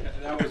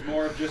that was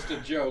more of just a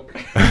joke.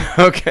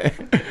 Okay.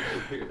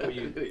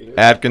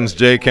 Atkins,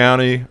 Jay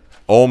County,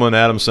 Ullman,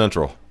 Adams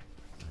Central.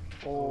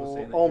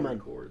 Ullman.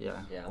 Yeah.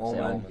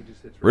 Ullman.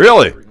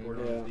 Really?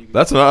 Yeah.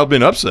 That'll be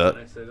an upset.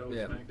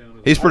 Yeah.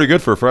 He's pretty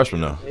good for a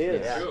freshman, though. He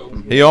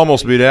is. He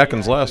almost beat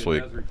Atkins last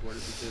week.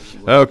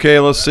 Okay,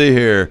 let's see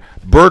here.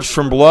 Birch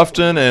from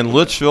Bluffton and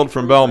Litchfield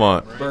from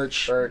Belmont.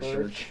 Birch.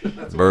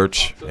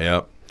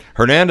 Yep.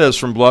 Hernandez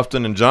from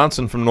Bluffton and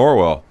Johnson from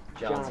Norwell.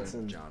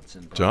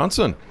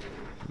 Johnson.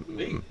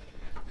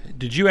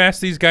 Did you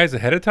ask these guys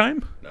ahead of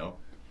time? No.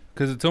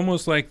 Because it's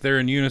almost like they're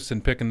in unison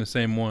picking the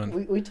same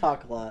one. We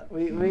talk a lot.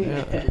 We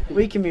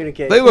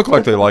communicate. They look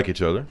like they like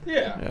each other.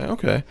 Yeah.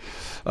 Okay.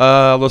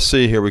 Let's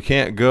see here. We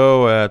can't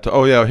go at.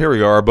 Oh yeah, here we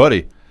go. Our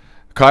buddy,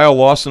 Kyle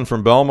Lawson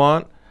from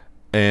Belmont,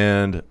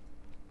 and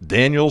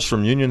Daniels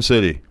from Union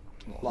City.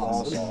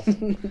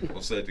 Lawson.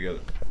 Let's say it together.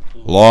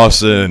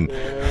 Lawson.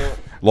 Yeah.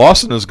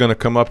 Lawson is going to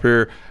come up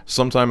here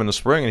sometime in the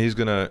spring, and he's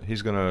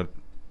gonna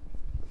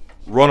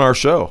run our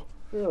show.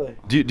 Really?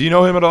 Do you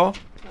know him at all?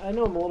 I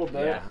know him a little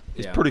bit. Yeah.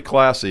 He's pretty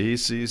classy.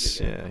 He's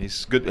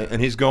good,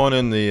 and he's going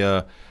in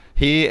the.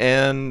 He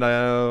and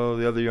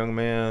the other young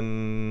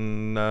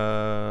man.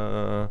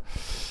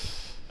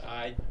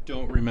 I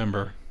don't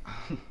remember.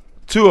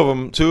 Two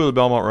of the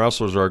Belmont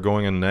wrestlers are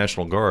going in the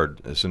National Guard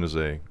as soon as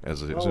they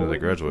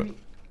graduate. Freet.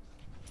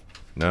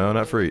 No,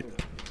 not Freet.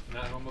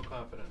 Not Homo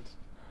Confidence.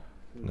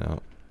 No.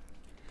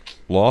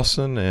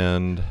 Lawson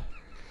and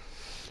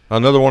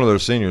another one of their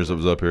seniors that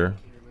was up here.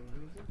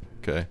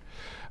 Okay.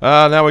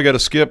 Now we got to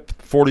skip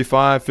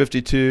 45,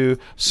 52,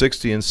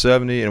 60, and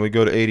 70, and we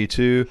go to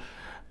 82.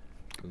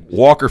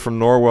 Walker from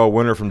Norwell,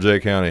 Winter from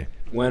Jay County.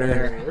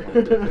 Winner.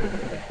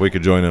 We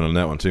could join in on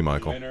that one too,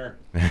 Michael. Winner.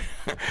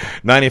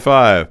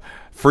 95.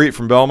 Freet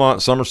from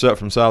Belmont, Somerset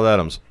from South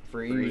Adams.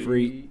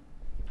 Freet.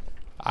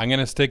 I'm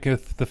going to stick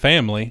with the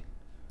family,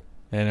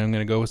 and I'm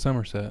going to go with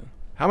Somerset.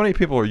 How many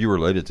people are you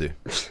related to?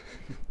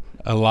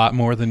 A lot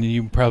more than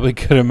you probably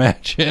could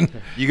imagine.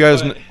 You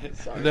guys.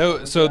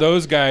 So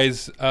those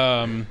guys,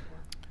 I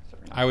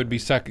would be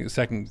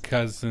second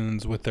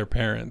cousins with their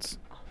parents.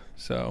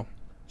 So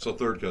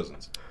third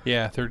cousins.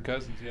 Yeah, third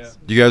cousins. Yeah.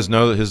 Do you guys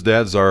know that his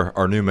dad's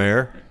our new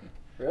mayor?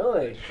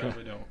 Really?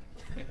 Probably don't.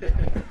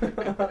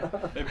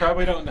 They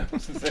probably don't know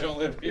since they don't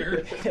live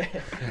here.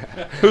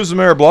 Who's the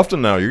mayor of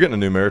Bluffton now? You're getting a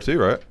new mayor too,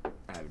 right?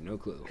 I have no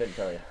clue. Couldn't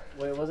tell you.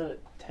 Wait, wasn't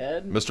it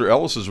Ted? Mr.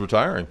 Ellis is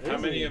retiring. How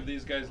many of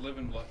these guys live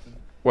in Bluffton?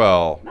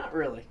 Well. Not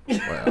really.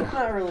 Well.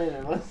 Not really.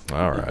 No.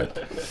 All right.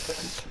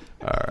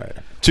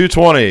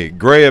 220.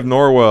 Gray of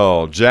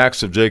Norwell.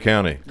 Jacks of Jay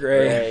County.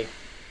 Gray.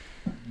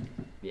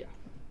 Yeah.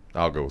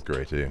 I'll go with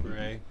Gray, too.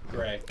 Gray.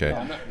 Okay.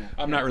 No,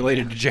 I'm not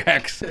related to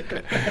Jax.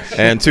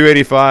 And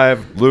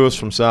 285, Lewis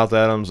from South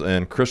Adams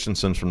and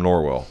Christensen from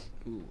Norwell.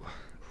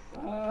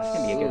 That's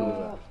going to be a good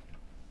one.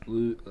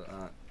 I'm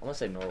going to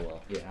say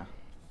Norwell. Yeah.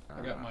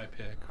 I got my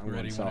pick. I'm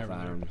Ready going South whenever.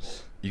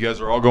 Adams. You guys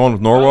are all going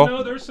with Norwell?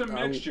 No, there's some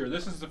mixture.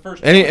 This is the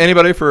first.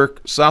 Anybody for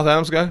South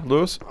Adams guy?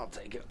 Lewis? I'll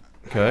take it.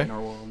 Okay.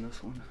 Norwell on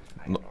this one.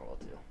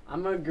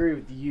 I'm going to agree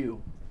with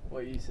you,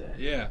 what you said.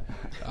 Yeah.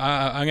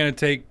 I'm going to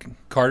take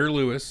Carter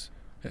Lewis.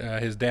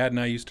 His dad and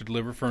I used to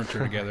deliver furniture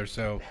together,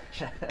 so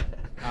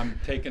I'm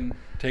taking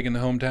the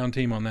hometown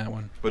team on that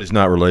one. But he's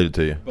not related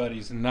to you. But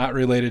he's not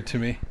related to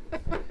me.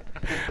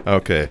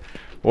 Okay.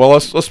 Well,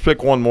 let's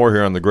pick one more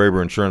here on the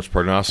Graber Insurance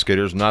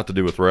Prognosticators, not to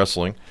do with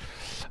wrestling.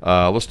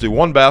 Let's do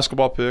one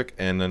basketball pick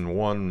and then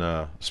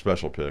one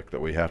special pick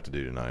that we have to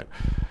do tonight.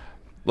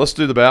 Let's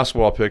do the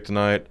basketball pick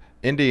tonight.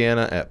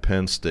 Indiana at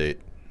Penn State.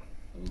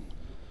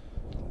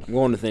 I'm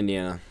going with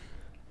Indiana.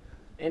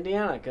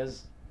 Indiana,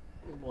 because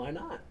why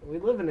not? We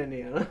live in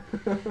Indiana.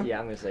 Yeah,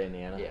 I'm going to say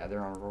Indiana. Yeah,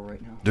 they're on a roll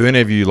right now. Do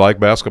any of you like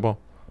basketball?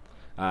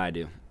 I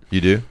do.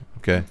 You do?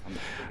 Okay.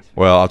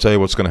 Well, I'll tell you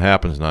what's going to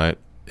happen tonight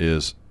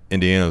is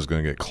Indiana's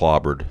going to get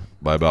clobbered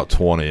by about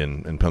 20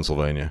 in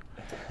Pennsylvania.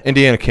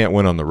 Indiana can't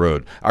win on the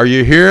road. Are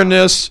you hearing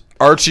this,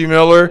 Archie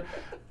Miller?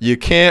 You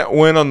can't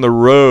win on the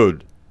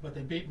road. But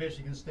they beat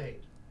Michigan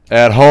State.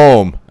 At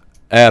home.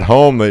 At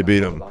home they beat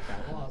them.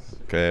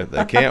 Okay,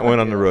 they can't win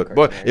on the road.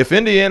 But if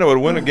Indiana would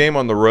win a game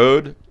on the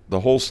road,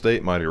 the whole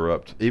state might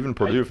erupt, even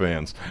Purdue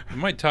fans. We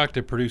might talk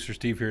to producer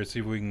Steve here and see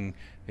if we can,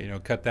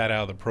 cut that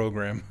out of the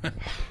program.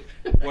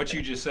 What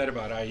you just said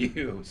about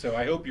IU. So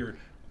I hope you're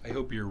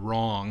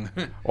wrong.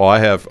 Well, I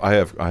have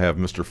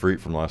Mr. Freet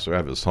from last week. I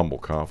have his humble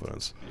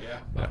confidence.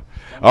 Yeah.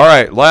 All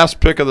right, last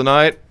pick of the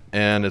night,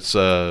 and it's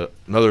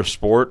another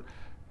sport,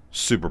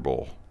 Super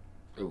Bowl.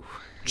 Ooh.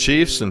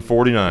 Chiefs and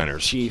 49ers.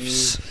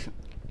 Chiefs.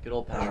 Good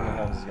old Patrick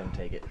Mahomes is going to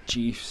take it.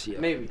 Chiefs, yeah.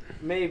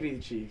 Maybe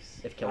the Chiefs.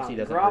 If Kelsey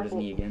doesn't hurt his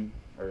knee again.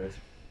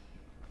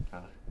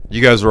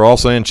 You guys are all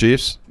saying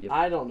Chiefs?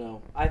 I don't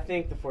know. I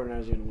think the 49ers are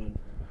going to win.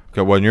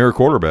 Okay, well, you're a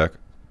quarterback.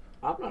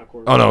 I'm not a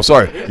quarterback. Oh, no,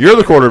 sorry. You're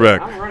the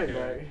quarterback. I'm running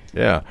back.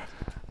 Yeah.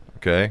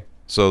 Okay.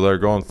 So they're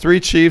going 3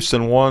 Chiefs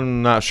and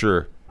 1 not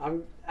sure.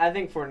 I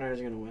think 49ers are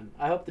going to win.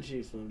 I hope the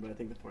Chiefs win, but I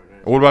think the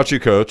 49ers. What about you,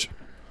 Coach?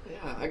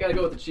 Yeah, I got to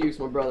go with the Chiefs.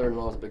 My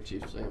brother-in-law is a big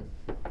Chiefs fan.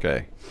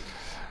 Okay.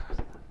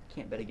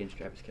 Can't bet against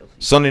Travis Kelce.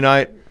 Sunday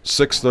night,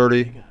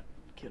 6:30.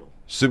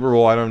 Super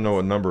Bowl, I don't know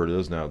what number it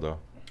is now, though.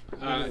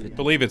 I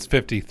believe it's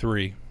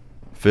 53.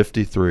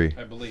 53.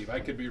 I believe. I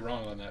could be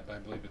wrong on that, but I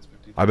believe it's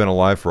 53. I've been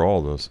alive for all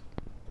of those.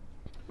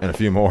 And a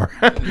few more.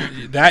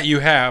 That you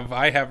have.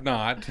 I have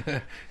not.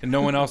 And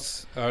no one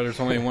else. There's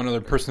only one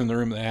other person in the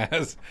room that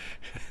has.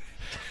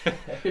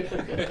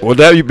 Would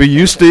that be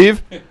you,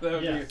 Steve? That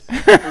would be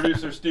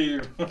producer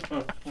Steve.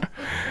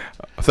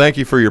 Thank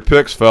you for your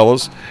picks,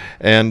 fellas.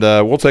 And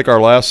we'll take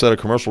our last set of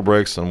commercial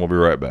breaks, and we'll be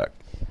right back.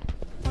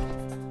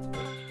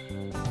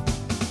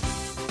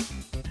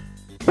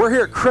 We're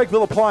here at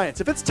Craigville Appliance.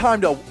 If it's time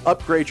to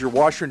upgrade your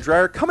washer and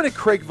dryer, come into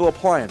Craigville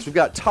Appliance. We've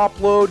got top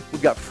load,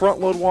 we've got front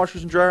load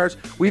washers and dryers.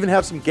 We even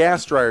have some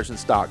gas dryers in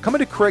stock. Come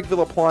into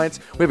Craigville Appliance.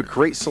 We have a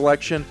great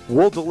selection.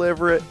 We'll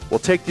deliver it. We'll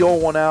take the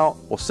old one out.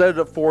 We'll set it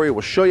up for you.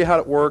 We'll show you how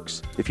it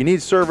works. If you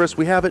need service,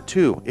 we have it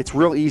too. It's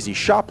real easy.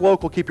 Shop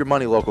local, keep your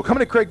money local. Come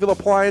into Craigville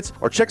Appliance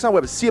or check us out on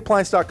the web at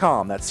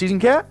cappliance.com. That's Season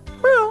Cat,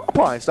 well,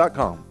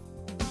 appliance.com.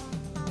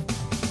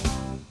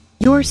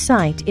 Your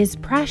sight is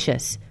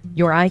precious.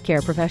 Your eye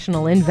care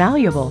professional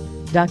invaluable.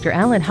 Dr.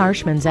 Alan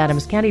Harshman's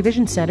Adams County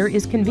Vision Center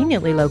is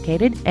conveniently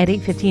located at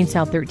 815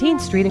 South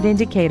 13th Street at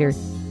Indicator.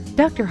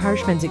 Dr.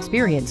 Harshman's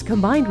experience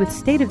combined with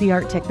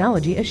state-of-the-art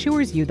technology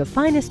assures you the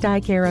finest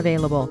eye care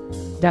available.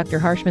 Dr.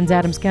 Harshman's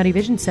Adams County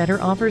Vision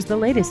Center offers the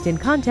latest in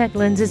contact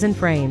lenses and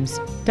frames.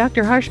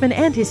 Dr. Harshman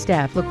and his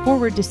staff look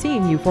forward to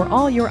seeing you for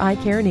all your eye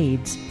care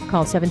needs.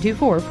 Call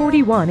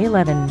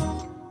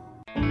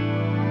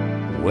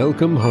 724-4111.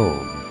 Welcome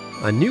home.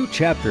 A new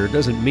chapter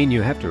doesn't mean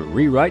you have to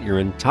rewrite your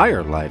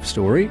entire life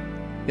story.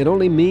 It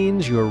only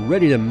means you're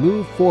ready to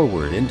move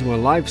forward into a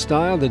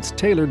lifestyle that's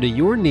tailored to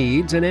your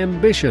needs and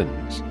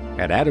ambitions.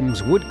 At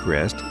Adams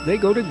Woodcrest, they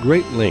go to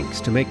great lengths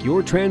to make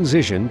your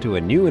transition to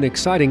a new and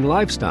exciting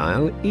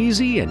lifestyle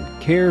easy and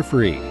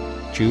carefree.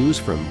 Choose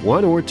from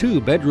 1 or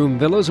 2 bedroom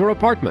villas or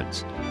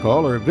apartments.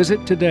 Call or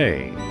visit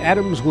today.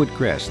 Adams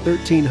Woodcrest,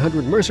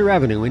 1300 Mercer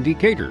Avenue in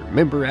Decatur.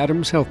 Member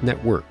Adams Health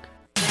Network.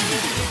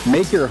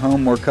 Make your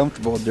home more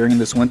comfortable during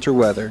this winter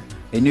weather.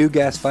 A new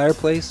gas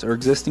fireplace or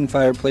existing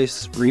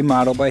fireplace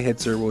remodeled by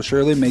Hitzer will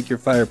surely make your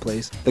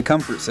fireplace the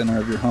comfort center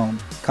of your home.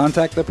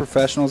 Contact the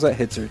professionals at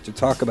Hitzer to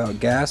talk about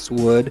gas,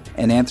 wood,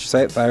 and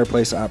anthracite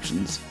fireplace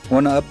options.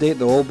 Want to update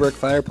the old brick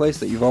fireplace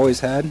that you've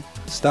always had?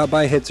 Stop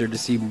by Hitzer to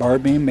see bar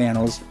beam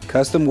mantles,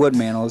 custom wood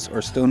mantles,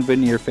 or stone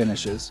veneer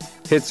finishes.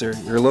 Hitzer,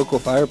 your local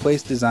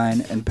fireplace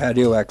design and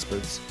patio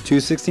experts.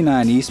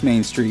 269 East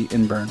Main Street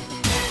in Bern.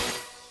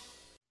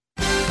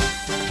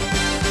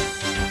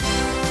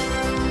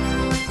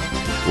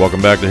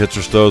 Welcome back to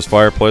Hitzer Stoves,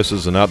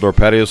 Fireplaces, and Outdoor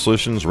Patio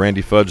Solutions.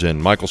 Randy Fudge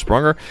and Michael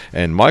Sprunger.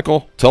 And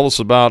Michael, tell us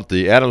about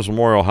the Adams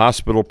Memorial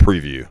Hospital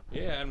preview.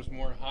 Yeah, Adams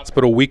Memorial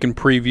Hospital weekend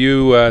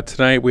preview.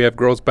 Tonight we have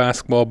girls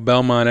basketball,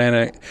 Belmont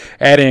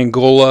at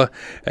Angola,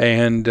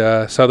 and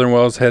Southern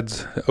Wells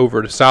heads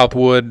over to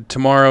Southwood.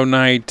 Tomorrow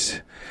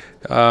night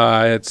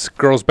it's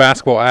girls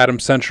basketball,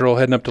 Adams Central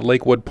heading up to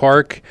Lakewood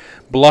Park,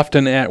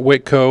 Bluffton at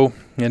Whitco,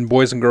 and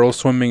boys and girls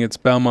swimming, it's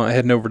Belmont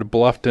heading over to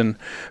Bluffton.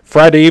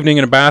 Friday evening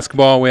in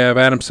basketball, we have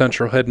Adams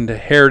Central heading to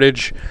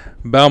Heritage,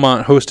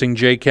 Belmont hosting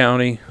Jay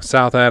County,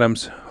 South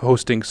Adams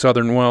hosting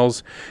Southern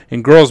Wells.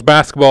 In girls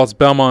basketball, it's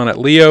Belmont at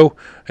Leo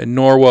and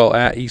Norwell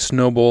at East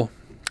Noble.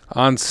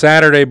 On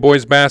Saturday,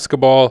 boys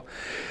basketball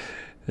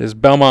is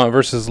Belmont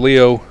versus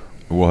Leo.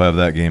 We'll have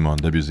that game on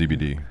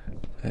WZBD.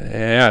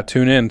 Yeah,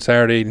 tune in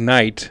Saturday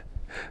night.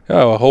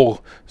 Oh, a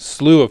whole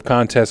slew of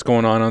contests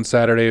going on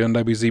Saturday on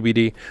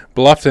WZBD.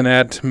 Bluffton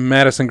at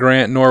Madison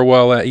Grant,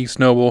 Norwell at East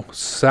Noble,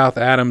 South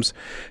Adams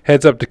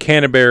heads up to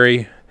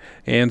Canterbury,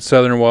 and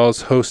Southern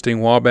Wells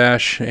hosting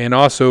Wabash. And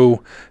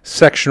also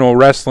sectional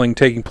wrestling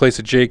taking place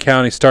at Jay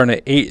County starting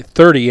at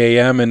 8:30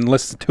 a.m. And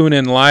let's tune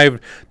in live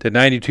to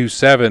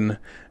 92.7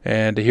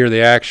 and to hear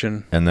the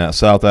action. And that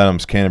South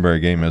Adams Canterbury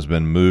game has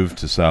been moved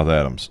to South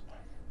Adams.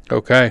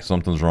 Okay.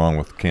 Something's wrong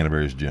with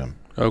Canterbury's gym.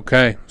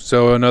 Okay,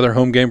 so another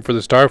home game for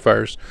the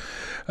Starfires.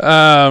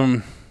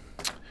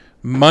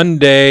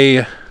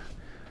 Monday,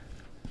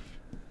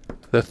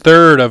 the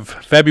 3rd of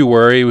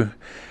February,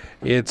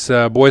 it's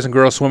boys and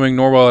girls swimming,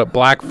 Norwell at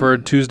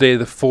Blackford. Tuesday,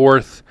 the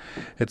 4th,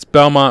 it's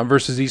Belmont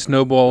versus East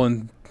Noble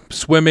in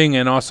swimming,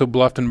 and also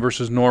Bluffton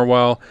versus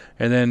Norwell.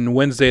 And then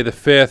Wednesday, the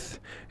 5th,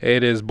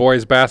 it is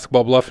boys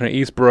basketball, Bluffton at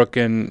Eastbrook,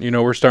 and,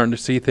 we're starting to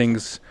see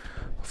things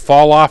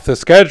fall off the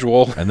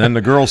schedule. And then the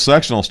girls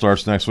sectional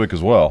starts next week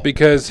as well.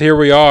 Because here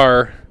we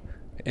are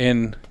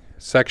in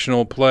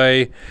sectional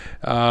play,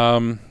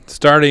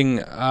 starting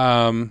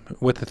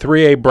with the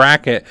 3A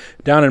bracket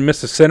down in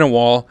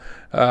Mississinawa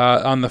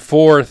on the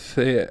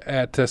 4th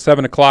at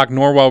 7 o'clock,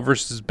 Norwell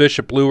versus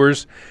Bishop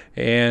Luers.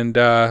 And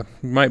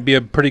might be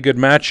a pretty good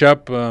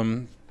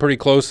matchup, pretty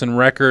close in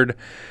record.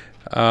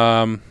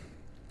 And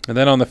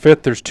then on the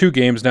 5th, there's 2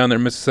 games down there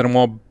in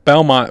Mississinawa.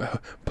 Belmont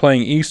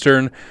playing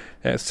Eastern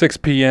at 6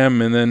 p.m.,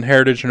 and then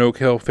Heritage and Oak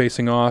Hill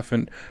facing off.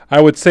 And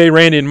I would say,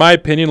 Randy, in my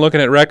opinion, looking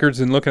at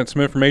records and looking at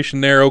some information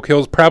there, Oak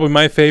Hill's probably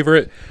my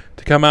favorite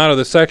to come out of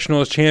the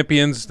sectional as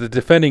champions, the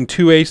defending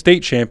 2A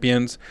state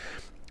champions.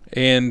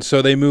 And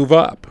so they move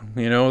up,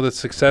 the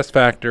success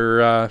factor.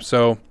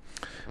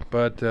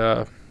 But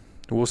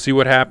we'll see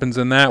what happens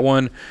in that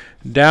one.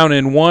 Down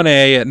in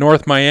 1A at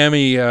North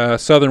Miami,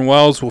 Southern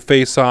Wells will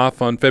face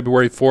off on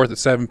February 4th at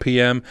 7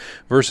 p.m.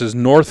 versus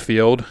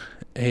Northfield.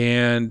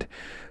 And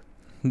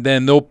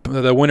then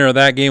the winner of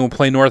that game will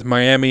play North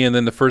Miami, and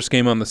then the first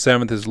game on the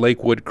 7th is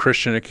Lakeland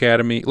Christian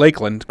Academy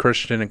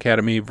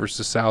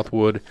versus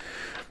Southwood.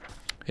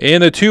 In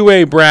the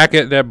 2A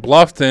bracket at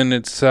Bluffton,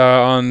 it's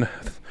on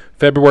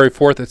February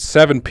 4th at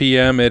 7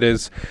 p.m. It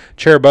is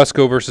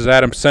Cherubusco versus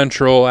Adams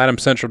Central.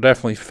 Adams Central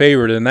definitely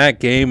favored in that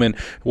game, and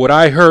what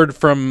I heard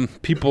from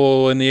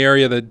people in the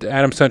area that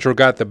Adams Central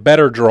got the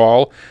better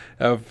draw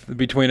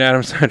between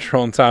Adams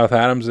Central and South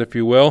Adams, if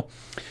you will.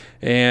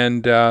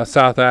 And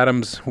South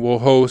Adams will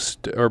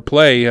host or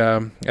play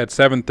at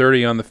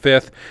 7:30 on the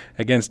 5th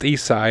against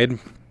Eastside.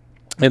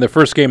 And the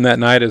first game that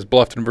night is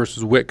Bluffton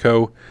versus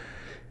Whitco.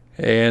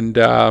 And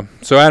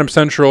so Adams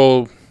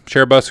Central,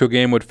 Cherubusco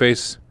game would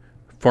face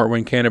Fort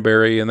Wayne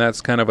Canterbury, and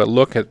that's kind of a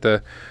look at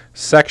the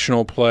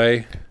sectional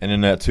play. And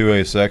in that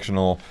 2A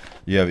sectional,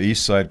 you have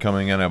Eastside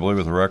coming in, I believe,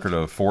 with a record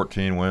of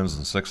 14 wins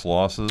and 6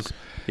 losses.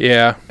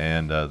 Yeah.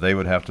 And they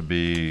would have to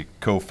be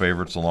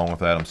co-favorites along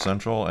with Adams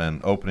Central.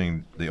 And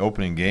the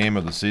opening game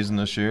of the season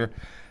this year,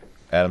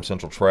 Adams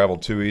Central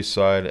traveled to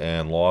Eastside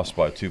and lost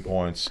by 2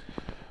 points.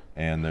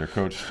 And their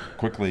coach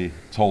quickly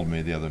told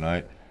me the other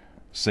night,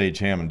 Sage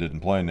Hammond didn't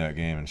play in that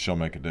game, and she'll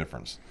make a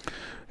difference.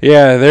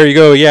 Yeah, there you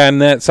go. Yeah,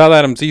 and that South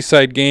Adams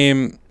Eastside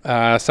game,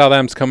 South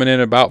Adams coming in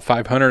about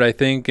 500, I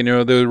think.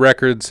 The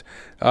records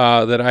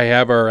that I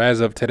have are as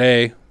of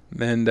today.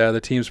 And the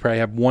teams probably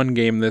have one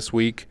game this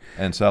week.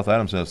 And South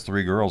Adams has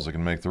 3 girls that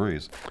can make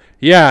threes.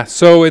 Yeah,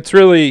 so it's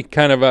really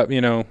kind of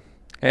and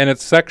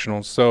it's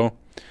sectional. So,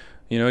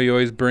 you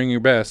always bring your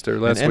best, or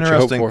that's what you hope for.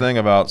 An interesting thing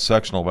about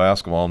sectional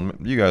basketball, and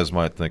you guys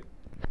might think,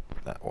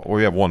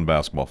 we have one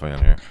basketball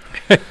fan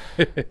here.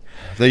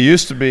 They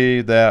used to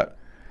be that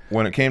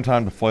when it came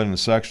time to play in the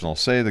sectional,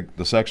 say the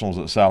sectionals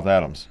at South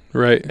Adams.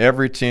 Right.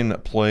 Every team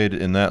that played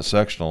in that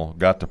sectional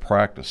got to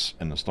practice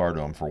in the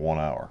Stardome for 1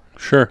 hour.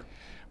 Sure.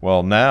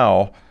 Well,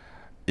 now,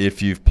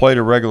 if you've played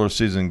a regular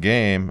season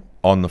game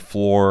on the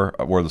floor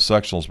where the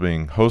sectional is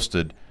being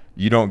hosted,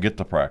 you don't get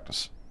to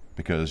practice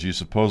because you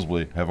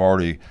supposedly have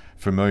already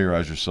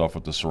familiarized yourself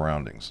with the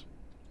surroundings.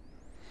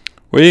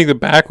 What do you think the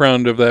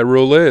background of that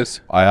rule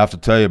is? I have to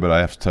tell you, but I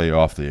have to tell you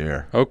off the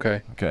air.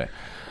 Okay.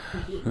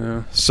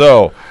 Yeah.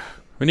 So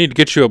we need to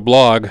get you a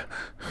blog.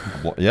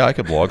 Yeah, I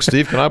could blog.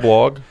 Steve, can I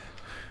blog?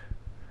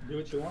 Do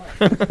what you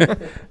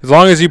want. As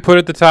long as you put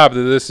at the top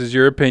that this is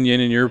your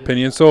opinion and your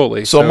opinion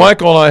solely. So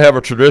Michael and I have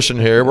a tradition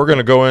here. We're going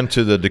to go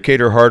into the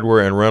Decatur Hardware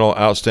and Rental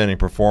Outstanding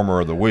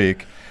Performer of the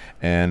Week,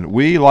 and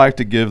we like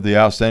to give the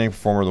Outstanding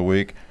Performer of the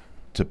Week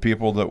to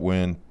people that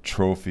win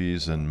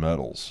trophies and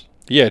medals.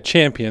 Yeah,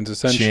 champions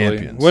essentially.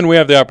 Champions. When we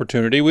have the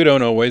opportunity, we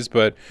don't always,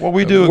 but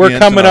we do. We're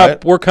again coming tonight.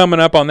 up. We're coming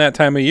up on that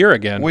time of year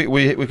again. We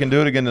can do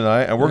it again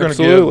tonight, and we're going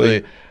to Absolutely.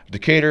 give the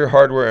Decatur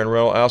Hardware and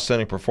Rental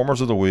Outstanding Performers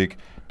of the Week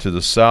to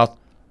the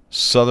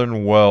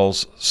Southern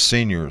Wells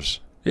seniors.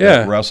 Yeah.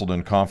 That wrestled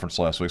in conference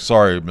last week.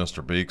 Sorry,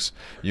 Mr. Beeks,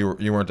 you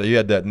weren't there. You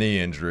had that knee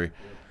injury.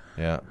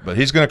 Yeah, but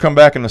he's going to come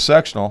back in the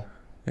sectional.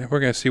 Yeah, we're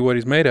going to see what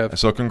he's made of.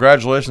 So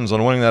congratulations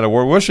on winning that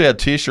award. Wish we had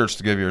T-shirts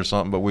to give you or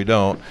something, but we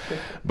don't.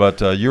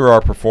 But you're our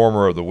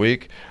Performer of the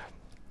Week.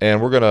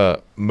 And we're going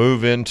to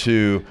move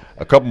into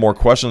a couple more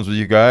questions with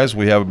you guys.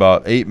 We have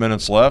about 8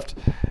 minutes left.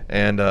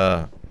 And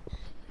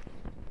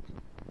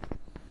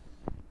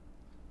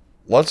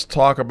let's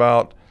talk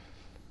about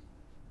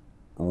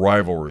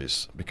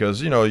rivalries.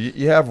 Because,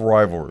 you have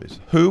rivalries.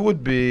 Who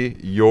would be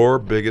your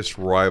biggest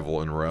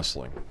rival in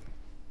wrestling?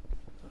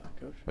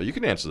 Oh, you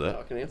can answer that.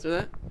 I can answer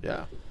that?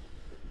 Yeah.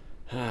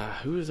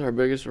 Who is our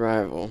biggest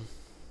rival?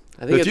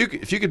 I think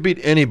if you could beat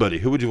anybody,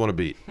 who would you want to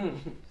beat?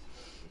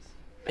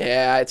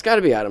 Yeah, it's got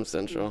to be Adams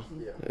Central.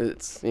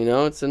 It's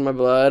it's in my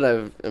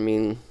blood. I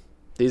mean,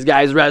 these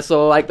guys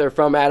wrestle like they're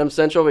from Adams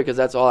Central because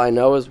that's all I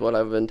know is what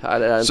I've been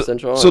taught at Adams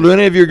Central. So do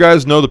any of your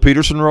guys know the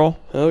Peterson roll?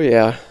 Oh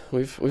yeah,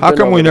 we've How been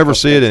come over we it never a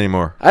see it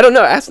anymore? I don't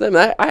know. Ask them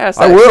that. I asked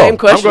that I will. same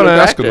question. I'm going to in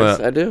ask them practice.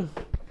 that. I do.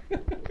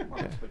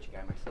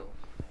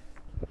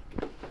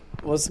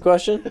 What's the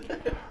question?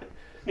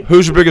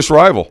 Who's your biggest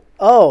rival?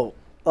 Oh,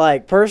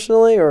 like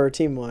personally or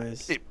team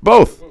wise?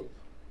 Both.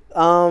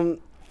 I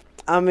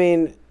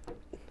mean,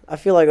 I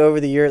feel like over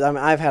the years,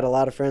 I've had a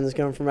lot of friends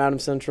come from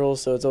Adams Central,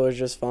 so it's always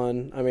just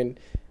fun. I mean,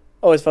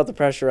 always felt the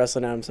pressure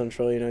wrestling Adams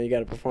Central. You got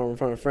to perform in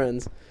front of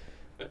friends,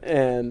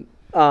 and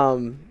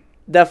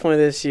definitely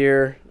this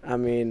year. I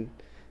mean,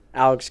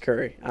 Alex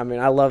Curry. I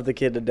mean, I love the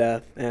kid to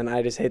death, and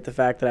I just hate the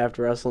fact that I have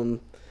to wrestle him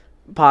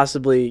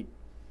possibly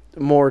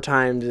more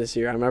times this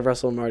year. I've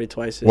wrestled him already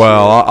twice this year.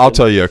 Well, I'll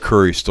tell you a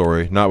Curry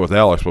story, not with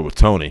Alex, but with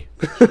Tony.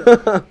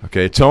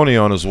 Okay, Tony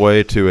on his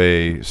way to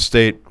a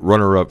state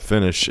runner-up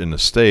finish in the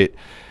state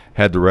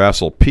had to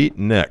wrestle Pete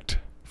Necht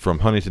from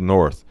Huntington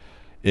North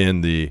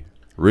in the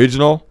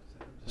regional,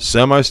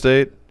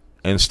 semi-state,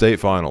 and state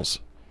finals,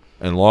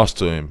 and lost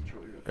to him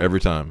every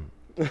time.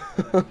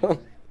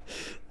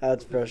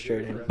 That's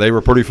frustrating. They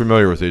were pretty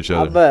familiar with each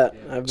other. I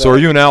bet. So are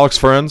you and Alex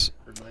friends?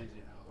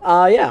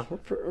 Yeah,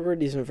 we're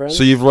decent friends.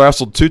 So you've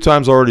wrestled 2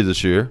 times already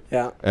this year.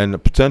 Yeah. And the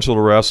potential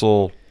to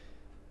wrestle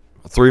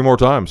 3 more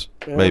times,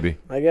 Yeah, maybe.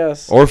 I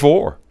guess. Or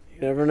 4.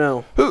 You never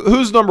know.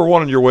 Who's number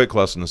 1 in your weight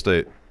class in the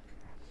state?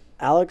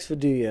 Alex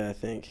Viduya, I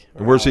think.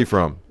 And where's he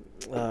from?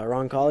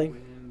 Ron Colley.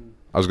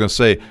 I was going to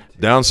say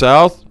down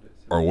south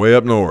or way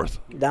up north?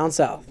 Down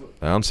south.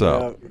 Down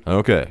south.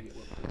 Okay.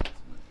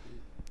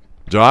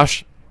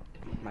 Josh?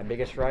 My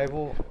biggest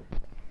rival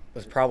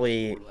was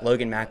probably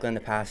Logan Macklin the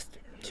past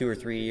 2 or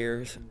 3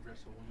 years.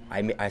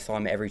 I saw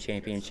him every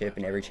championship,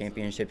 and every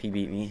championship he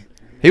beat me.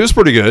 He was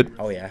pretty good.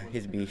 Oh, yeah.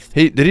 He's a beast.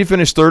 Did he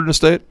finish 3rd in the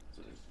state?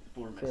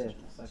 5th.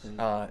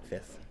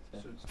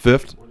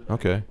 5th?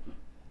 Okay.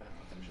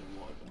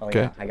 Oh,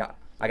 Okay. yeah.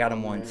 I got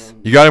him once.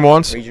 You got him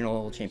once?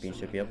 Regional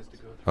championship, yep.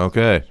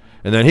 Okay.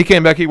 And then he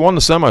came back. He won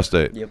the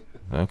semi-state. Yep.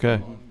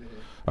 Okay.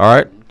 All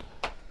right.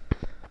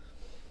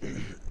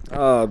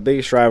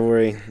 Biggest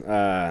rivalry,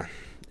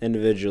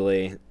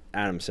 individually,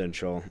 Adams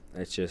Central.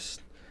 It's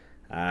just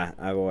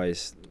I've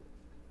always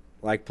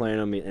liked playing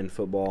them in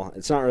football.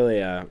 It's not really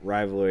a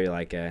rivalry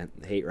like a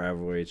hate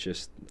rivalry. It's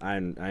just I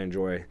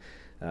enjoy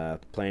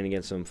playing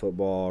against them,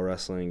 football,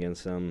 wrestling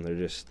against them. They're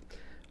just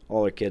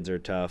all their kids are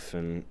tough,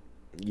 and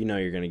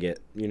you're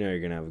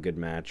gonna have a good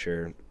match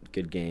or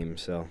good game.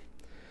 So.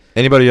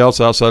 Anybody else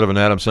outside of an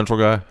Adams Central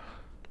guy?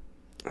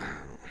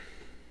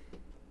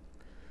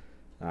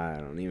 I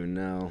don't even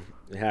know.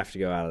 You have to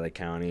go out of the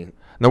county.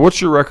 Now, what's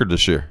your record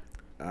this year?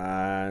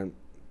 31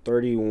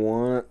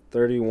 or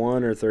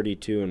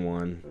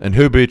 32-1. And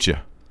who beat you?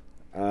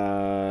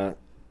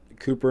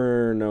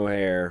 Cooper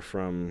Nohair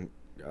from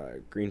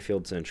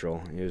Greenfield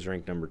Central. He was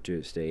ranked number 2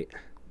 at state.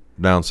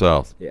 Down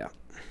south. Yeah.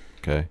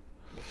 Okay.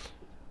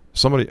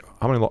 How many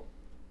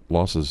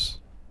losses?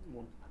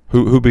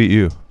 Who beat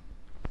you?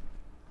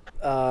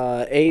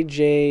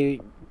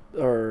 AJ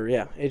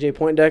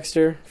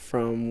Poindexter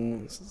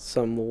from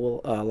some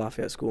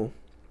Lafayette school.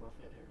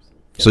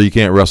 So you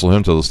can't wrestle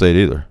him till the state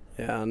either.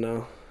 Yeah, I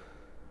know.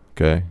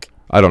 Okay.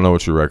 I don't know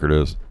what your record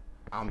is.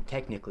 I'm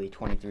technically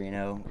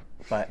 23-0,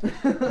 but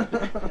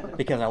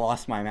because I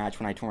lost my match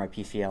when I tore my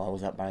PCL, I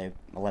was up by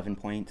 11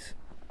 points,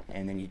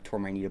 and then he tore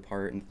my knee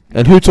apart.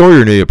 And who tore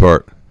your knee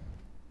apart?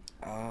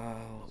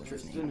 What was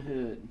his name?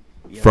 Hood.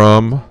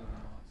 From?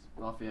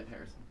 Lafayette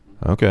Harrison.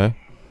 Okay.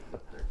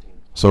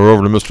 So we're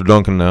over to Mr.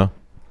 Duncan now.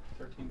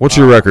 What's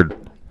your record?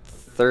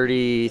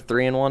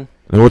 33-1.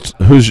 And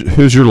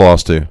who's your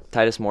loss to?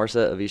 Titus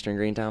Morissette of Eastern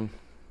Greentown.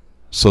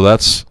 So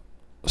that's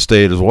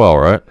state as well,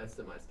 right? That's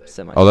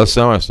semi-state. Oh, that's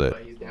semi-state.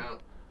 But he's down.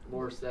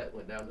 Morissette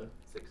went down to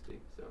 60.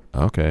 So.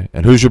 Okay.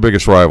 And who's your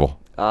biggest rival?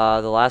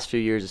 The last few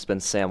years, it's been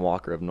Sam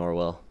Walker of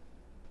Norwell.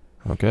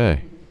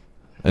 Okay.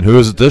 And who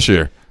is it this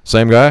year?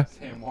 Same guy?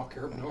 Sam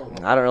Walker of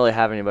Norwell. I don't really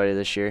have anybody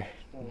this year.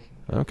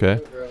 Okay.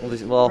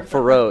 Well,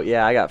 Farode,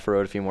 yeah, I got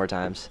Farode a few more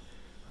times.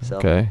 So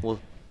Okay. we'll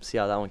see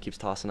how that one keeps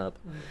tossing up.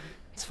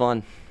 It's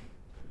fun.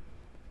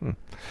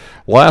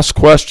 Last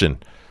question.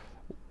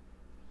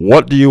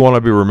 What do you want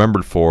to be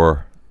remembered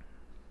for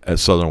at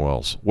Southern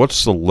Wells?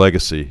 What's the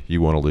legacy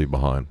you want to leave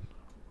behind?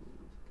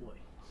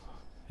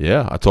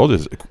 Yeah, I told you.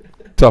 It's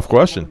a tough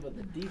question.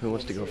 Who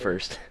wants to go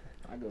first?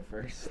 I'll go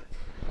first.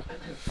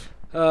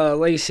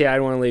 Legacy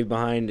I'd want to leave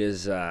behind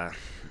is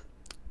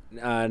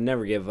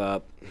never give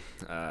up,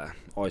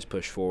 always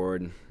push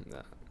forward,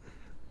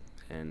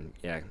 and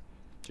yeah,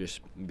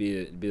 just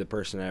be the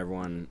person that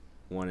everyone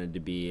wanted to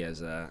be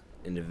as a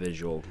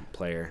individual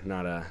player.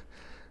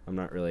 I'm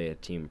not really a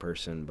team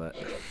person, but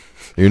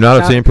You're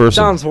not a team person?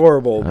 Sounds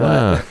horrible, but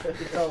Ah.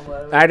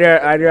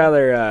 I'd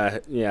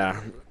rather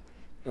yeah,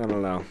 I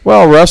don't know.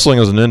 Well, wrestling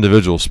is an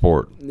individual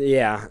sport.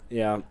 Yeah.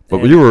 But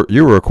And-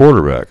 you were a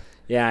quarterback.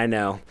 Yeah, I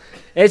know.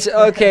 It's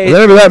okay.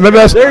 Maybe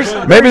that's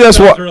That's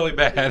what really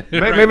bad.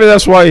 Maybe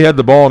that's why he had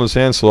the ball in his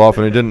hand so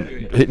often.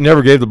 He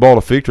never gave the ball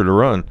to Fichter to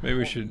run. Maybe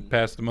we should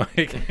pass the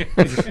mic.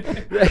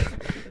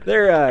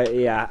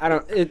 Yeah, I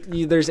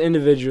don't. There's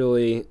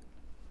individually,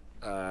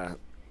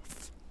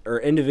 or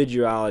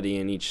individuality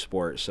in each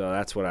sport. So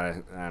that's what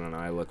I don't know.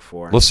 I look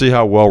for. Let's see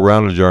how well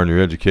rounded you are in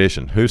your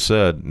education. Who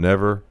said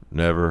never,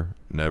 never,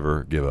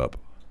 never give up?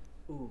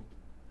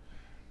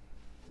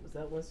 Was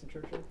that Winston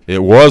Churchill?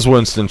 It was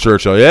Winston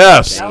Churchill.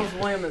 Yes. That was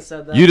William that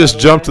said that. You just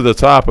jumped to the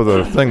top of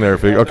the thing there.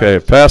 Okay,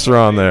 pass her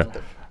on there.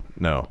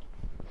 No.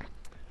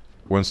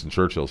 Winston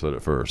Churchill said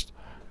it first.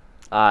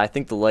 I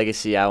think the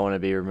legacy I want to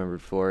be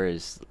remembered for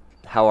is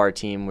how our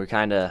team, we're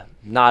kind of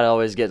not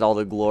always getting all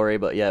the glory,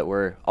 but yet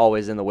we're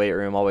always in the weight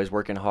room, always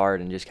working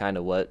hard, and just kind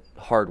of what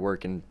hard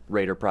work and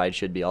Raider pride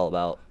should be all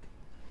about.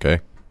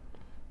 Okay.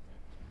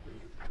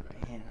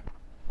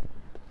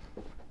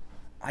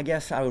 I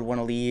guess I would want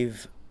to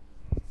leave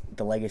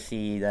the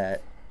legacy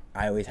that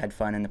I always had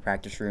fun in the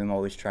practice room,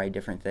 always tried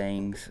different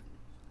things,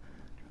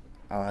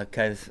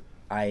 because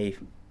I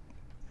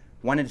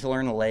wanted to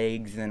learn the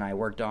legs, and I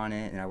worked on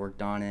it, and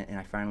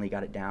I finally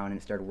got it down, and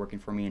it started working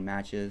for me in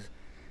matches.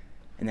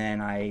 And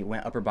then I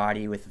went upper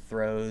body with the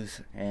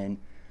throws, and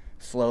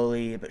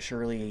slowly but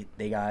surely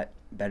they got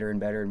better and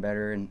better and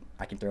better, and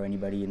I can throw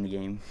anybody in the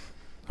game.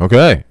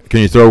 Okay.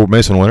 Can you throw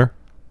Mason Winter?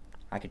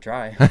 I could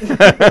try.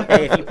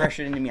 Hey, if you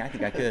pressured into me, I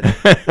think I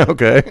could.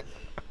 Okay.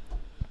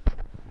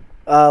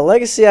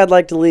 Legacy I'd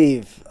like to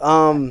leave.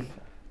 I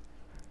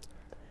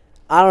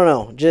don't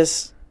know.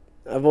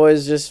 I've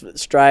always just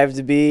strived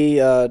to be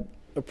a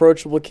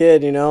approachable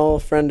kid, a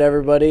friend to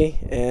everybody,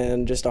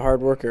 and just a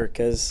hard worker,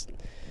 because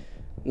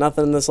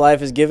nothing in this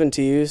life is given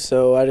to you.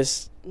 So I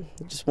just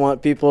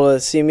want people to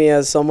see me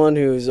as someone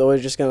who's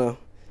always just going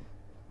to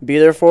be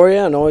there for you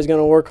and always going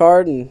to work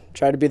hard and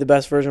try to be the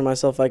best version of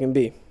myself I can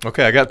be.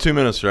 Okay, I got 2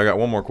 minutes here. I got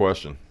one more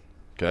question.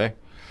 Okay.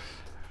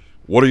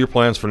 What are your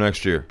plans for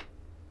next year?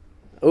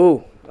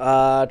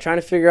 Trying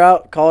to figure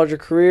out college or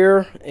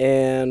career,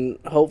 and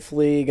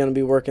hopefully going to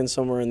be working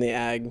somewhere in the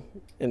ag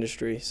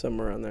industry,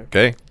 somewhere around there.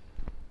 Okay.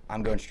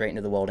 I'm going straight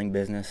into the welding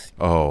business.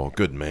 Oh,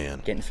 good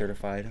man. Getting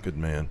certified. Good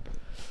man.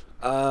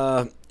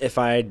 If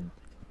I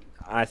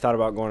thought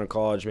about going to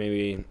college,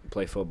 maybe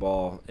play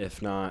football.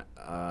 If not,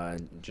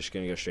 just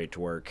going to go straight to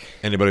work.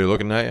 Anybody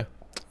looking at you?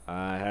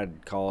 I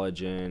had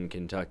college in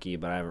Kentucky,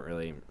 but I haven't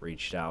really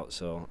reached out,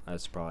 so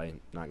that's probably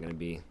not going to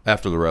be.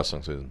 After the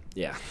wrestling season.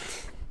 Yeah.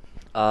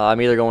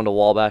 I'm either going to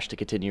Wabash to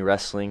continue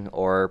wrestling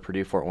or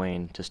Purdue Fort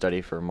Wayne to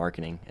study for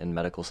marketing and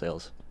medical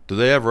sales. Do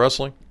they have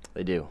wrestling?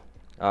 They do.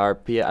 I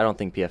don't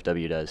think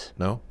PFW does.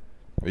 No?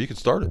 Well, you could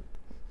start it.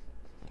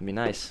 It'd be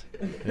nice.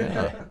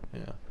 Yeah.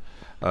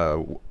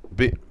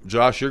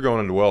 Josh, you're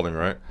going into welding,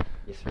 right?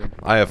 Yes, sir.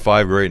 I have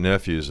 5 great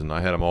nephews, and I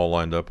had them all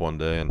lined up one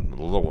day, and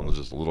the little one was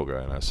just a little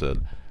guy, and I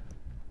said,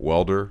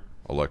 welder,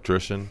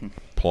 electrician,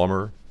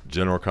 plumber,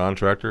 general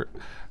contractor.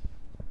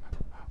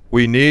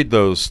 We need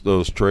those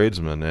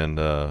tradesmen, and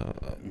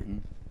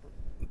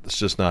it's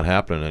just not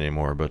happening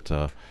anymore. But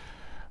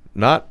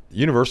not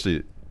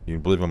university. You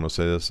believe I'm going to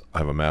say this? I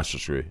have a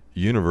master's degree.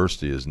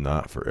 University is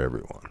not for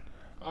everyone.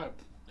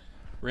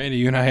 Randy,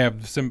 you and I have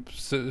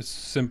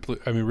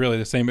really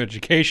the same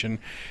education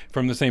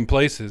from the same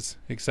places,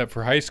 except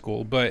for high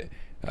school. But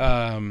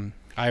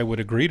I would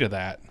agree to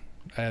that.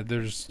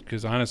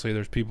 Because honestly,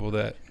 there's people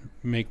that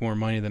make more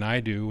money than I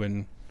do,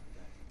 and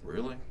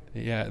really.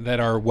 Yeah, that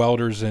are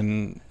welders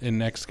and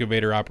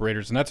excavator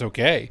operators, and that's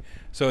okay.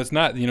 So it's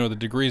not, the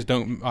degrees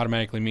don't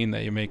automatically mean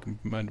that you make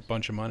a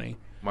bunch of money.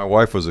 My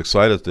wife was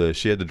excited today.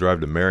 She had to drive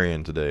to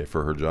Marion today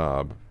for her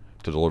job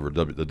to deliver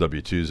the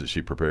W-2s that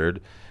she prepared,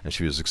 and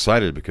she was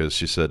excited because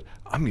she said,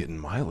 I'm getting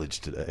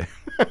mileage today.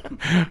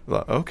 I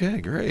thought,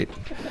 okay, great.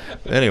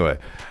 Anyway,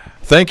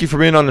 thank you for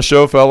being on the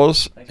show,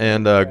 fellas,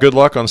 and good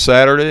luck on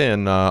Saturday.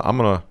 And I'm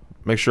gonna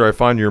make sure I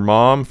find your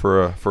mom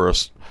for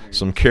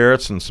some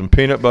carrots and some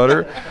peanut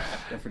butter.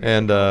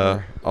 And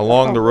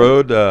along the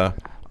road,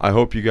 I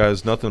hope you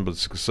guys nothing but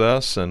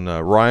success. And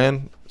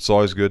Ryan, it's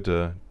always good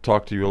to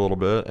talk to you a little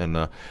bit.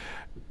 And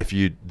if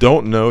you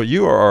don't know,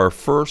 you are our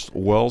first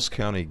Wells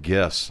County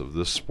guests of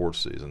this sports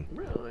season.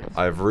 Really?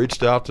 I've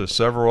reached out to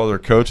several other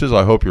coaches.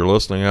 I hope you're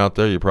listening out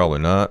there. You're probably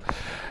not.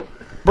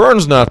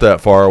 Burn's not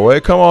that far away.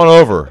 Come on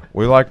over.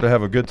 We like to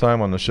have a good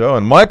time on the show.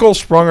 And Michael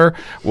Sprunger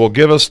will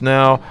give us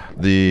now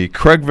the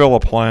Craigville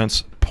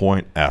Appliance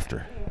point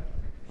after.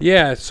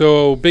 Yeah,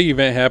 so big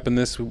event happened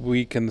this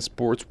week in the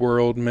sports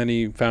world.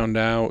 Many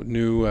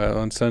knew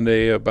on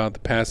Sunday about the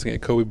passing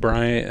of Kobe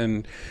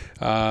Bryant,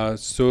 and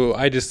so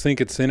I just think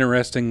it's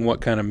interesting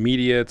what kind of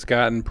media it's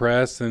gotten,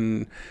 press,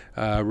 and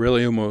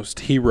really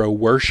almost hero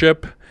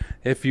worship,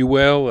 if you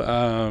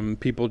will.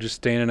 People just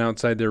standing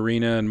outside the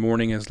arena and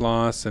mourning his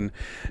loss, and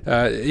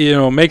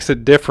it makes a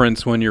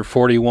difference when you're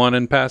 41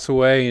 and pass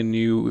away, and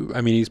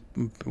he's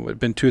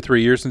been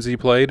 2-3 years since he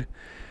played,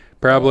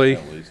 probably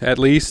at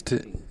least.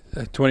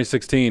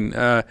 2016,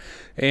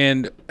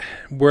 and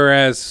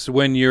whereas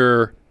when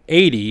you're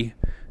 80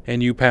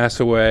 and you pass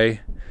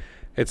away,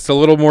 it's a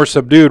little more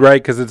subdued, right?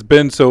 Because it's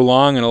been so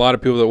long, and a lot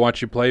of people that watch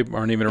you play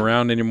aren't even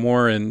around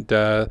anymore. And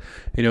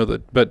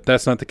but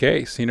that's not the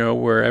case.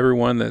 Where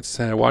everyone that's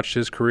watched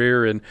his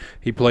career, and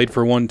he played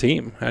for one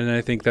team, and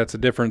I think that's a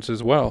difference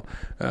as well.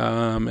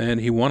 And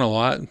he won a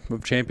lot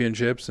of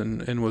championships,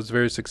 and was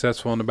very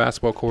successful on the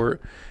basketball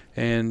court,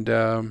 and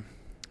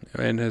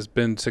has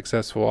been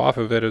successful off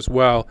of it as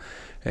well.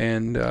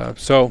 And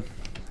so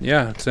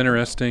it's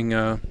interesting.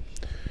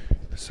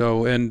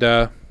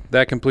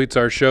 That completes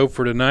our show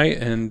for tonight.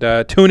 And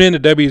tune in to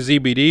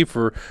WZBD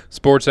for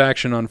sports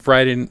action on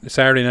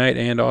Saturday night,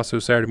 and also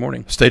Saturday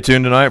morning. Stay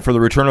tuned tonight for the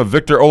return of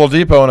Victor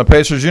Oladipo in a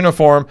Pacers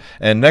uniform.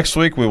 And next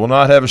week we will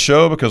not have a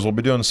show because we'll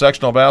be doing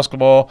sectional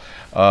basketball,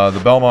 the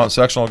Belmont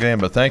sectional game.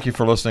 But thank you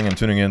for listening and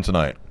tuning in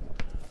tonight.